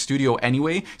drive to the studio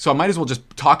anyway, so I might as well just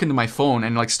talk into my phone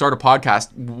and like start a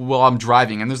podcast while I'm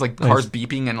driving. And there's like cars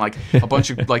beeping and like a bunch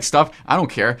of like stuff. I don't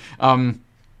care.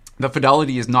 The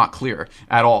fidelity is not clear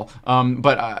at all.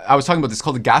 But I was talking about this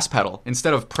called the gas pedal.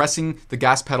 Instead of pressing the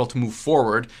gas pedal to move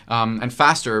forward and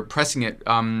faster, pressing it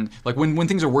like when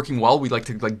things are working well, we like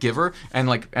to like giver and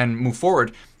move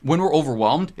forward. When we're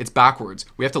overwhelmed, it's backwards.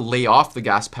 We have to lay off the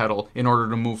gas pedal in order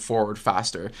to move forward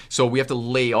faster. So we have to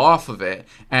lay off of it,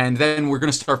 and then we're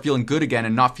going to start feeling good again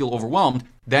and not feel overwhelmed.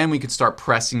 Then we could start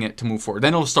pressing it to move forward.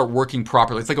 Then it'll start working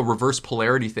properly. It's like a reverse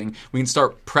polarity thing. We can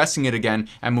start pressing it again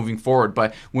and moving forward.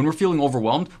 But when we're feeling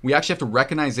overwhelmed, we actually have to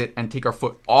recognize it and take our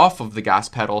foot off of the gas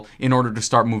pedal in order to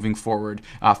start moving forward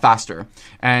faster.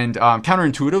 And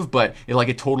counterintuitive, but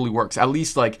it totally works. At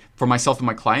least like for myself and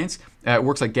my clients, it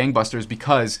works like gangbusters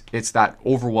because it's that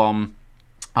overwhelm.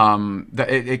 That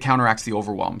it counteracts the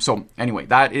overwhelm. So anyway,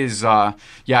 that is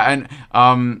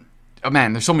oh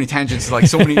man, there's so many tangents, like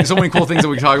so many cool things that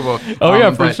we can talk about.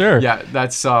 For sure. Yeah,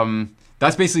 that's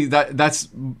basically that's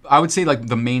I would say like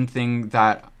the main thing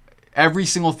that every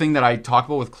single thing that I talk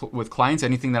about with clients,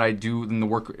 anything that I do in the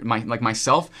work,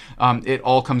 myself, it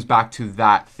all comes back to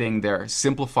that thing there,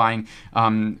 simplifying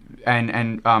and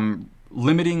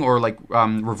limiting or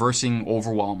reversing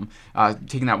overwhelm,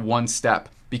 taking that one step.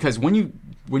 Because when you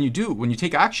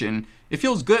take action, it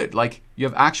feels good. Like you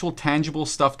have actual tangible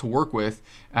stuff to work with,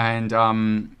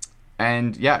 anytime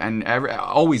I've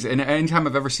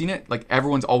ever seen it, like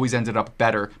everyone's always ended up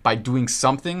better by doing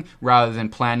something rather than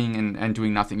planning and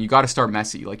doing nothing. You got to start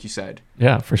messy, like you said.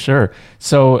 Yeah, for sure.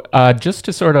 So just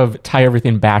to sort of tie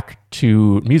everything back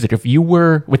to music, if you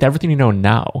were, with everything you know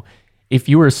now, if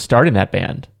you were starting that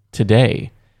band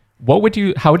today, how would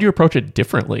you approach it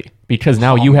differently? Because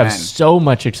now you have so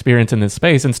much experience in this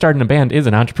space, and starting a band is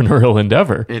an entrepreneurial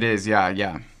endeavor. It is,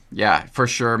 yeah, for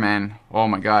sure, man. Oh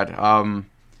my God,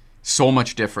 so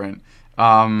much different.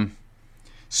 Like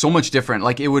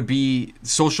it would be,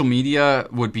 social media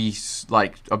would be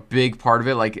like a big part of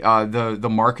it, like the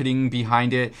marketing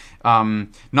behind it.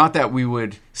 Not that we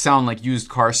would sound like used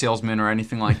car salesmen or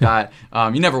anything like that.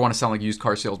 You never want to sound like used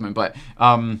car salesman, but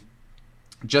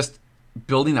just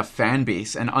building a fan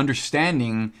base and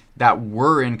understanding that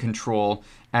we're in control,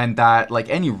 and that like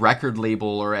any record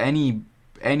label or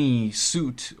any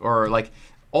suit or like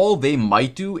all they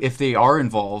might do if they are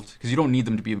involved, because you don't need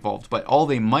them to be involved, but all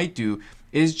they might do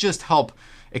is just help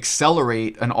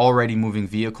accelerate an already moving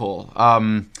vehicle.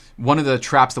 One of the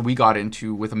traps that we got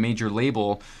into with a major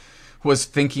label was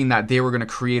thinking that they were going to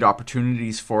create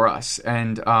opportunities for us,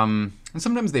 and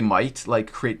sometimes they might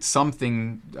like create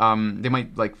something. They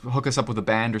might like hook us up with a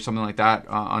band or something like that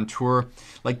on tour,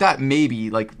 like that maybe,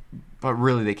 like, but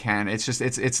really they can. It's just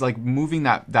it's like moving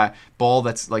that ball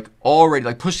that's like already,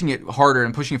 like pushing it harder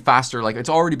and pushing it faster. Like it's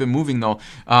already been moving though,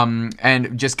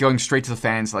 and just going straight to the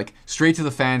fans,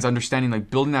 understanding, like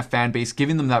building that fan base,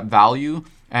 giving them that value.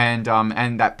 And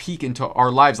that peek into our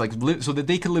lives, like so that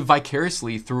they can live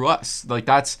vicariously through us. Like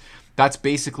that's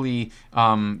basically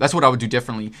that's what I would do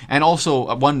differently. And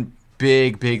also one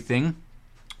big thing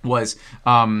was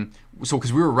so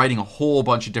because we were writing a whole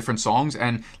bunch of different songs,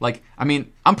 and like I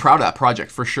mean I'm proud of that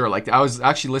project for sure. Like I was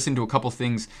actually listening to a couple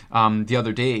things the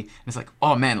other day, and it's like,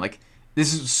 oh man, like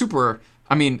this is super.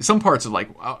 I mean, some parts are like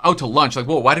out to lunch. Like,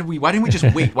 whoa, why didn't we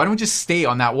just wait? Why don't we just stay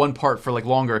on that one part for like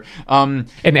longer? And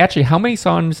actually, how many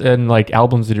songs and like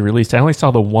albums did you release? I only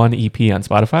saw the one EP on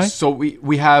Spotify. So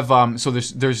we have so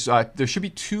there should be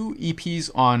 2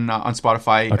 EPs on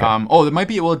Spotify. Okay. There might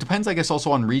be. Well, it depends, I guess,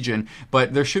 also on region.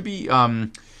 But there should be or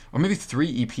maybe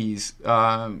 3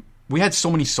 EPs. We had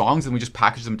so many songs and we just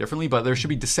packaged them differently. But there should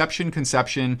be Deception,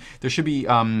 Conception. There should be.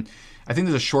 I think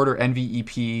there's a shorter Envy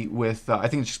EP with, I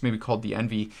think it's just maybe called The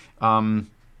Envy, or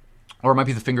it might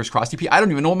be the Fingers Crossed EP. I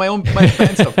don't even know what my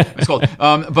band stuff is called.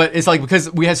 But it's like,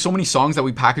 because we had so many songs that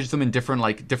we packaged them in different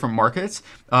markets.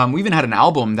 We even had an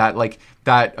album that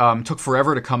took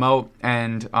forever to come out,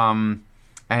 and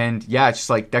yeah, it's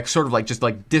just like that sort of like just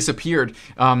like disappeared.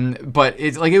 But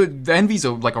it's like the Envy's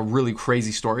like a really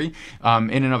crazy story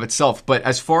in and of itself. But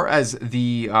as far as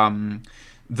the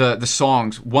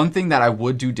songs, one thing that I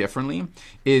would do differently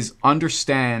is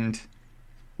understand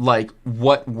like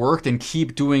what worked and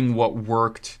keep doing what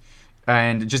worked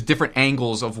and just different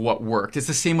angles of what worked. It's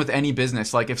the same with any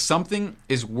business. Like if something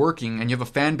is working and you have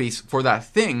a fan base for that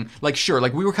thing, like sure,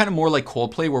 like we were kind of more like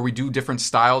Coldplay where we do different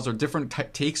styles or different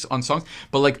takes on songs,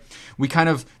 but like we kind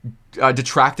of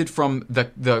detracted from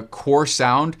the core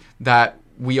sound that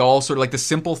we all sort of like the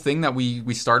simple thing that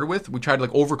we started with. We tried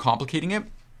like overcomplicating it,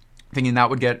 thinking that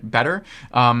would get better.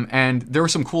 And there were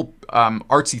some cool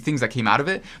artsy things that came out of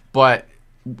it, but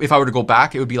if I were to go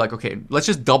back, it would be like, okay, let's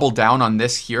just double down on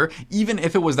this here. Even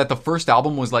if it was that the first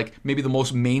album was like maybe the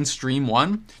most mainstream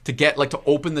one to get like to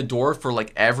open the door for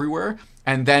like everywhere,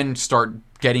 and then start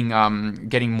getting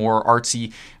more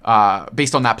artsy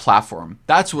based on that platform.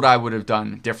 That's what I would have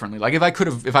done differently. Like if I could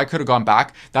have gone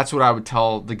back, that's what I would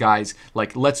tell the guys,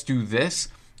 like, let's do this.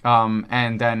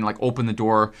 And then like open the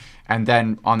door, and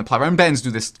then on the platform. And bands do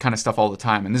this kind of stuff all the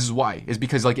time, and this is why, is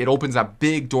because like it opens that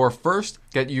big door first,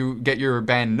 get your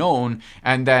band known,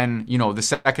 and then the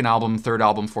second album, third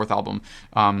album, fourth album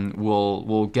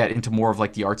will get into more of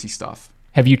like the artsy stuff.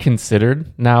 Have you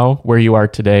considered now where you are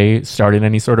today starting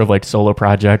any sort of like solo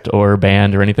project or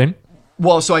band or anything?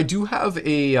 Well, so I do have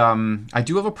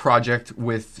a project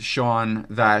with Sean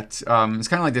that is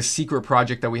kind of like this secret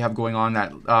project that we have going on,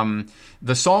 that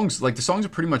the songs are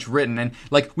pretty much written, and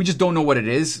like we just don't know what it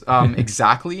is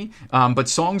exactly, but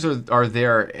songs are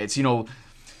there. It's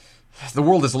the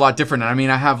world is a lot different. I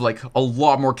mean, I have like a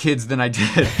lot more kids than I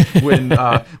did when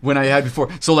I had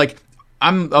before. So like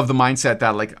I'm of the mindset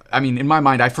that like, I mean, in my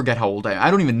mind, I forget how old I am.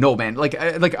 I don't even know, man. Like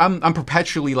I'm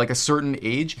perpetually like a certain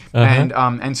age,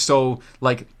 and so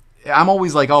like I'm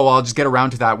always like, oh, well, I'll just get around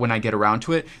to that when I get around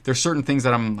to it. There's certain things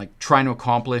that I'm like trying to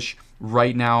accomplish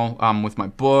right now with my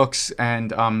books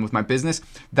and with my business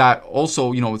that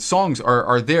also, songs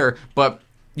are there, but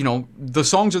the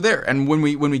songs are there, and when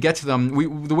we get to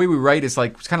them, the way we write is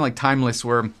like, it's kind of like timeless,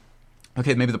 where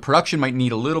okay, maybe the production might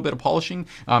need a little bit of polishing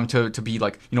to be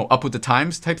like, up with the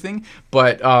times type thing.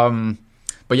 But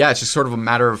yeah, it's just sort of a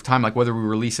matter of time, like whether we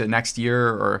release it next year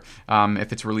or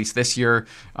if it's released this year.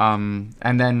 And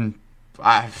then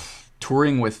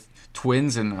touring with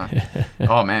twins and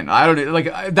oh man, I don't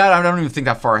even think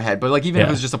that far ahead. But like even if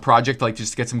it was just a project, like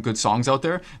just to get some good songs out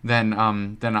there, then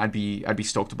I'd be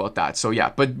stoked about that. So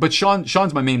yeah, but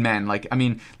Sean's my main man. Like I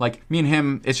mean, like me and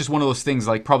him, it's just one of those things,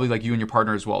 like probably like you and your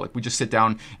partner as well. Like we just sit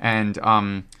down and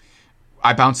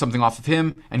I bounce something off of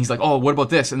him, and he's like, oh, what about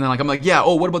this? And then like I'm like, yeah,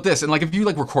 oh, what about this? And like if you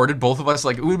like recorded both of us,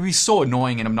 like it would be so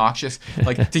annoying and obnoxious,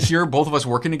 like to hear both of us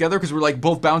working together, because we're like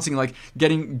both bouncing, like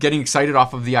getting excited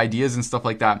off of the ideas and stuff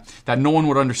like that no one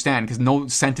would understand, because no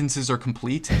sentences are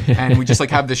complete, and we just like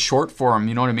have this short form,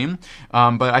 you know what I mean?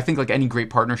 But I think like any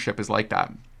great partnership is like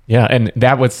that. Yeah, and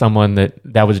that was someone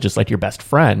that was just like your best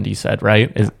friend, you said,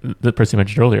 right? Is the person you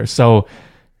mentioned earlier. So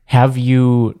have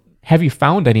you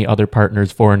found any other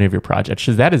partners for any of your projects?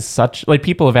 Because that is such, like,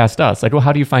 people have asked us, like, well,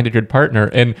 how do you find a good partner?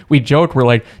 And we joke, we're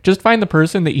like, just find the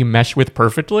person that you mesh with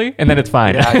perfectly, and then it's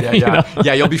fine. Yeah.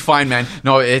 Yeah, you'll be fine, man.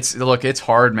 No, it's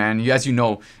hard, man. As you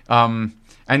know.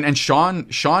 And Sean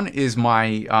is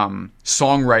my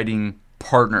songwriting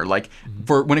partner. Like,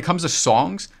 for when it comes to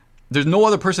songs, there's no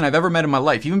other person I've ever met in my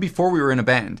life, even before we were in a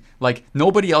band. Like,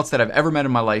 nobody else that I've ever met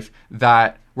in my life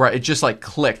where it just, like,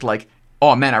 clicked, like,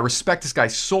 oh man, I respect this guy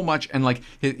so much, and like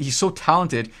he's so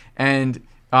talented, and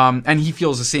he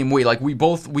feels the same way. Like we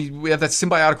have that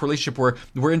symbiotic relationship where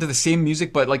we're into the same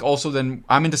music, but like also then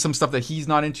I'm into some stuff that he's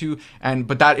not into,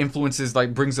 but that influences,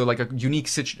 like, brings a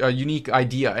unique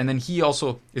idea, and then he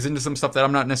also is into some stuff that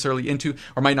I'm not necessarily into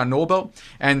or might not know about,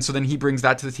 and so then he brings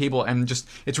that to the table, and just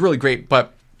it's really great.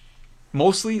 But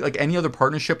mostly, like any other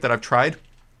partnership that I've tried,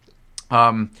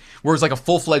 where it's like a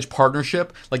full-fledged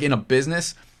partnership, like in a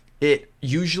business, it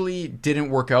usually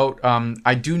didn't work out.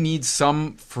 I do need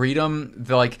some freedom.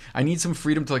 I need some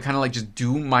freedom to like kind of like just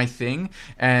do my thing,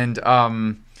 but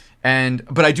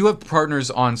I do have partners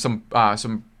on some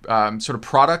sort of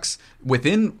products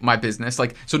within my business,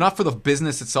 like, so not for the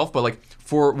business itself, but like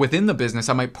for within the business,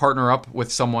 I might partner up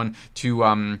with someone to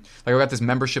like I got this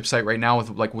membership site right now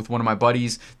with one of my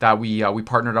buddies that we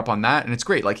partnered up on that, and it's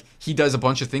great. Like he does a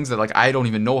bunch of things that like I don't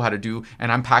even know how to do,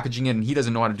 and I'm packaging it, and he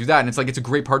doesn't know how to do that, and it's like it's a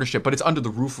great partnership, but it's under the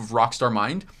roof of Rockstar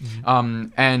Mind.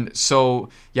 And so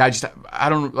yeah, I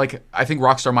don't like, I think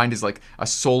Rockstar Mind is like a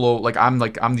solo, like I'm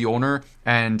the owner,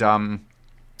 and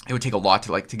it would take a lot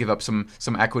to give up some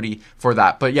equity for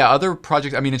that. But yeah, other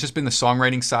projects, I mean, it's just been the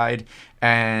songwriting side,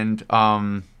 and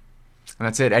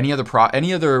that's it. Any other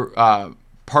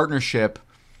partnership,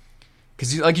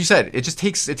 because like you said, it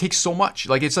takes so much.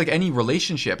 Like it's like any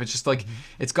relationship. It's just like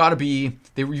it's got to be,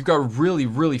 you've got to really,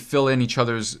 really fill in each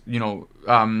other's,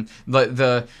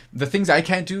 the things I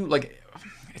can't do. Like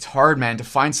it's hard, man, to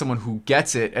find someone who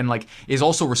gets it and like is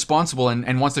also responsible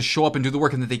and wants to show up and do the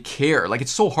work and that they care. Like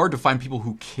it's so hard to find people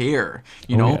who care,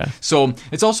 you know? Yeah. So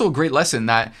it's also a great lesson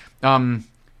that,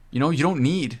 you know, you don't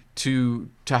need to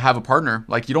have a partner.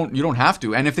 Like you don't have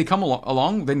to. And if they come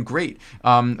along, then great.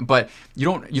 But you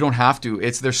don't have to.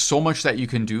 There's so much that you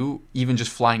can do even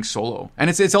just flying solo. And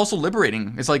it's also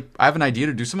liberating. It's like I have an idea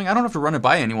to do something. I don't have to run it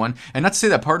by anyone. And not to say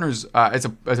that partners is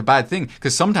a bad thing,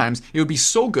 because sometimes it would be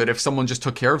so good if someone just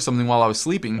took care of something while I was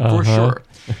sleeping, for sure.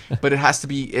 But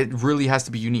it really has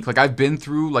to be unique. Like I've been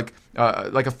through like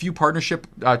a few partnership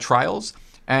trials,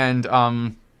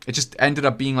 and it just ended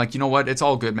up being like, you know what, it's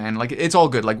all good, man. Like it's all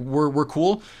good. Like we're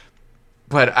cool.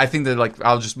 But I think that like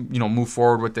I'll just, you know, move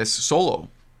forward with this solo,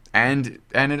 and it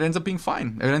ends up being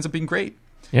fine. It ends up being great.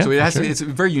 Yeah, so it's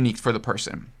very unique for the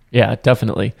person. Yeah,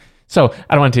 definitely. So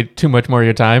I don't want to take too much more of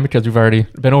your time because we've already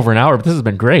been over an hour, but this has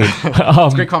been great.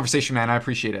 It's a great conversation, man. I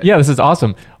appreciate it. Yeah, this is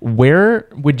awesome. Where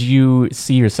would you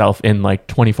see yourself in like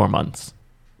 24 months?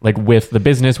 Like with the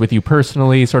business, with you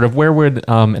personally, sort of where would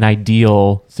an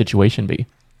ideal situation be?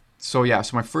 So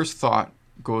my first thought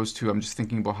goes to, I'm just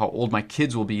thinking about how old my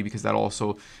kids will be, because that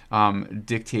also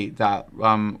dictate that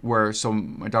so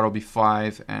my daughter will be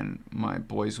 5 and my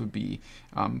boys would be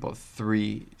about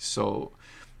 3. So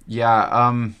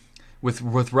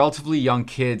with relatively young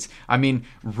kids, I mean,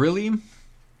 really,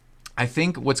 I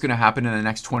think what's going to happen in the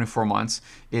next 24 months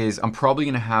is I'm probably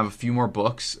going to have a few more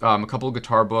books, a couple of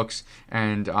guitar books,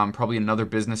 and probably another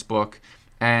business book.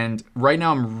 And right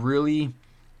now I'm really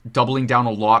doubling down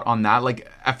a lot on that.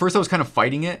 Like at first I was kind of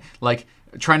fighting it, like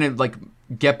trying to like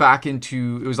get back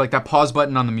into, it was like that pause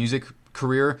button on the music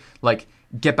career, like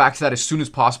get back to that as soon as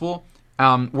possible.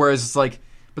 Whereas it's like,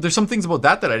 but there's some things about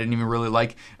that I didn't even really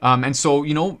like. And so,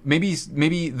 you know, maybe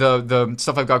the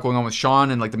stuff I've got going on with Sean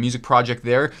and like the music project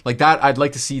there, like that, I'd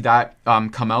like to see that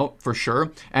come out for sure.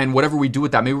 And whatever we do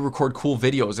with that, maybe record cool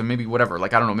videos and maybe whatever,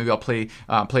 like, I don't know, maybe I'll play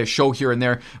a show here and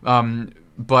there.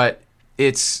 But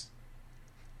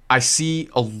I see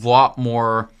a lot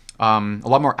more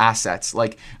assets.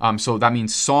 Like, so that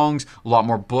means songs, a lot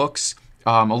more books,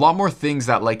 a lot more things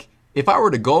that like, if I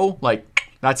were to go, like,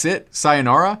 that's it,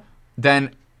 sayonara,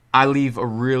 then I leave a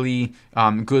really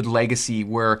good legacy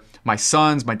where my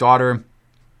sons, my daughter,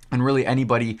 and really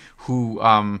anybody who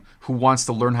wants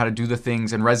to learn how to do the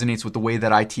things and resonates with the way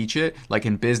that I teach it, like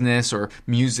in business or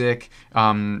music,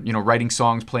 you know, writing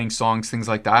songs, playing songs, things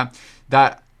like that,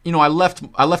 that, you know, I left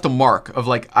a mark of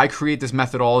like, I create this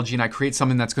methodology and I create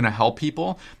something that's going to help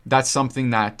people. That's something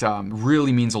that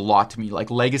really means a lot to me,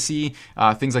 like legacy,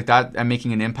 things like that, and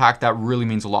making an impact. That really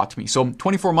means a lot to me. So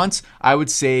 24 months, I would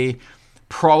say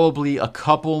probably a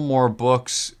couple more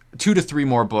books, 2 to 3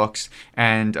 more books,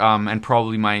 and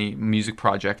probably my music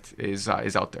project is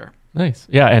out there. Nice.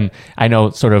 Yeah, and I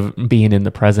know sort of being in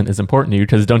the present is important to you,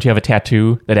 because don't you have a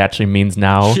tattoo that actually means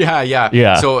now?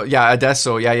 Yeah. So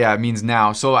adesso, it means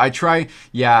now. So I try,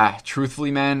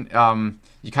 truthfully, man,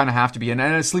 you kind of have to be,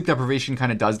 and sleep deprivation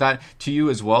kind of does that to you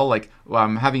as well. Like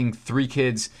having 3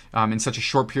 kids in such a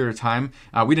short period of time,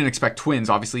 we didn't expect twins,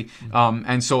 obviously,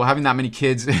 and so having that many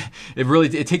kids,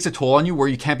 it takes a toll on you, where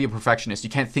you can't be a perfectionist. You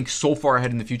can't think so far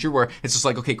ahead in the future, where it's just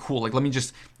like, okay, cool, like let me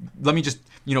just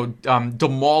you know,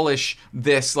 demolish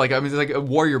this. Like, I mean, it's like a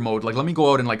warrior mode. Like, let me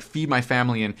go out and like feed my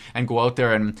family and go out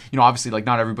there, and you know, obviously, like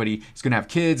not everybody is gonna have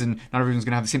kids and not everyone's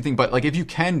gonna have the same thing, but like if you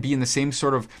can be in the same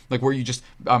sort of like where you just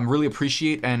really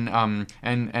appreciate and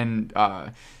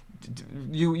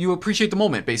you appreciate the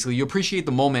moment. Basically, you appreciate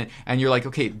the moment, and you're like,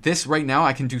 okay, this right now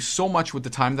I can do so much with the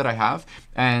time that I have,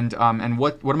 and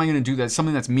what am I going to do that's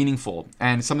something that's meaningful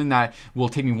and something that will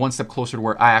take me one step closer to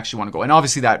where I actually want to go. And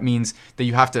obviously that means that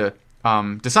you have to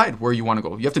decide where you want to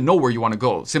go. You have to know where you want to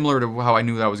go. Similar to how I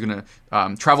knew that I was going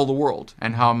to travel the world,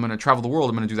 and how I'm going to travel the world.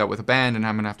 I'm going to do that with a band, and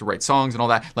I'm going to have to write songs and all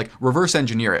that. Like reverse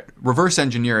engineer it.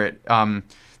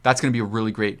 That's going to be a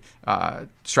really great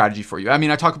strategy for you. I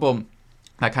mean, I talk about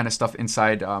that kind of stuff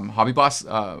inside Hobby Boss,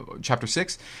 chapter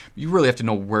 6. You really have to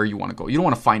know where you want to go. You don't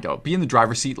want to find out. Be in the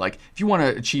driver's seat. Like if you want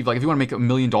to achieve, like if you want to make $1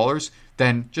 million,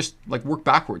 then just like work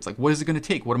backwards. Like what is it going to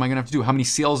take? What am I going to have to do? How many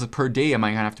sales per day am I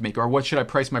going to have to make? Or what should I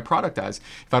price my product as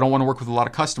if I don't want to work with a lot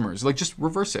of customers? Like just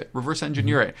reverse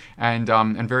engineer it. And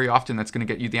very often that's going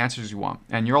to get you the answers you want.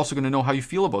 And you're also going to know how you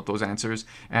feel about those answers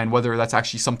and whether that's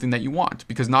actually something that you want,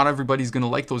 because not everybody's going to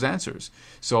like those answers.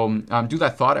 So do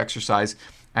that thought exercise,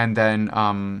 and then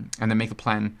make a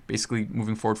plan basically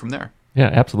moving forward from there. Yeah,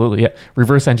 absolutely. Yeah.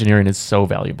 Reverse engineering is so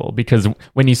valuable, because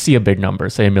when you see a big number,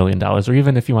 say $1 million, or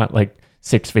even if you want like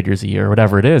 6 figures a year, or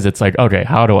whatever it is, it's like, okay,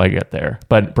 how do I get there?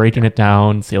 But breaking it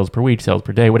down, sales per week, sales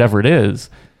per day, whatever it is,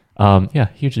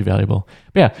 hugely valuable.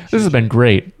 But yeah, this has been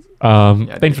great.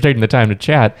 Thanks for taking the time to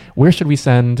chat. Where should we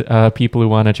send people who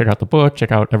want to check out the book,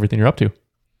 check out everything you're up to?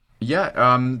 Yeah,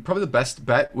 probably the best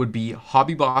bet would be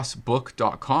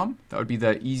hobbybossbook.com. That would be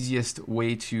the easiest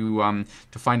way to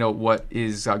find out what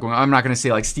is going on. I'm not going to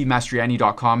say like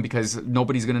stevemastriani.com because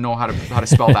nobody's going to know how to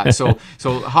spell that. So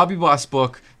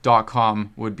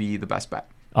hobbybossbook.com would be the best bet.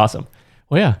 Awesome.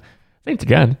 Well, yeah. Thanks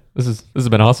again. This has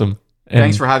been awesome. And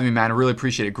thanks for having me, man. I really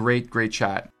appreciate it. Great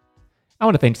chat. I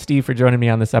want to thank Steve for joining me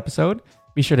on this episode.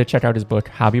 Be sure to check out his book,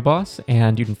 Hobby Boss,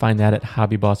 and you can find that at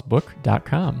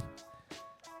hobbybossbook.com.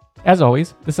 As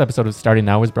always, this episode of Starting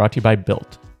Now is brought to you by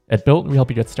Built. At Built, we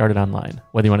help you get started online.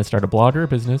 Whether you want to start a blog or a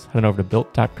business, head on over to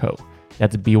built.co.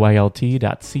 That's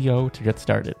BYLT.co to get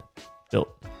started.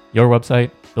 Built. Your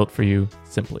website, built for you,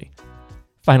 simply.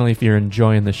 Finally, if you're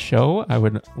enjoying the show, I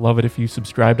would love it if you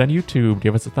subscribed on YouTube,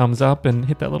 give us a thumbs up, and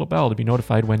hit that little bell to be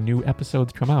notified when new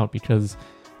episodes come out, because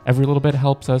every little bit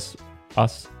helps us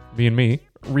being me,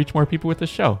 reach more people with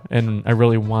this show. And I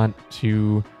really want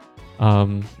to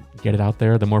get it out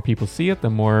there. The more people see it, the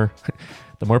more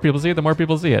people see it, the more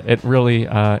people see it. It really,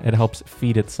 it helps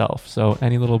feed itself. So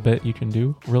any little bit you can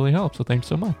do really helps. So thanks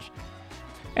so much.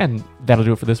 And that'll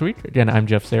do it for this week. Again, I'm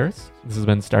Jeff Saris. This has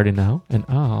been Starting Now, and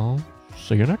I'll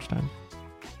see you next time.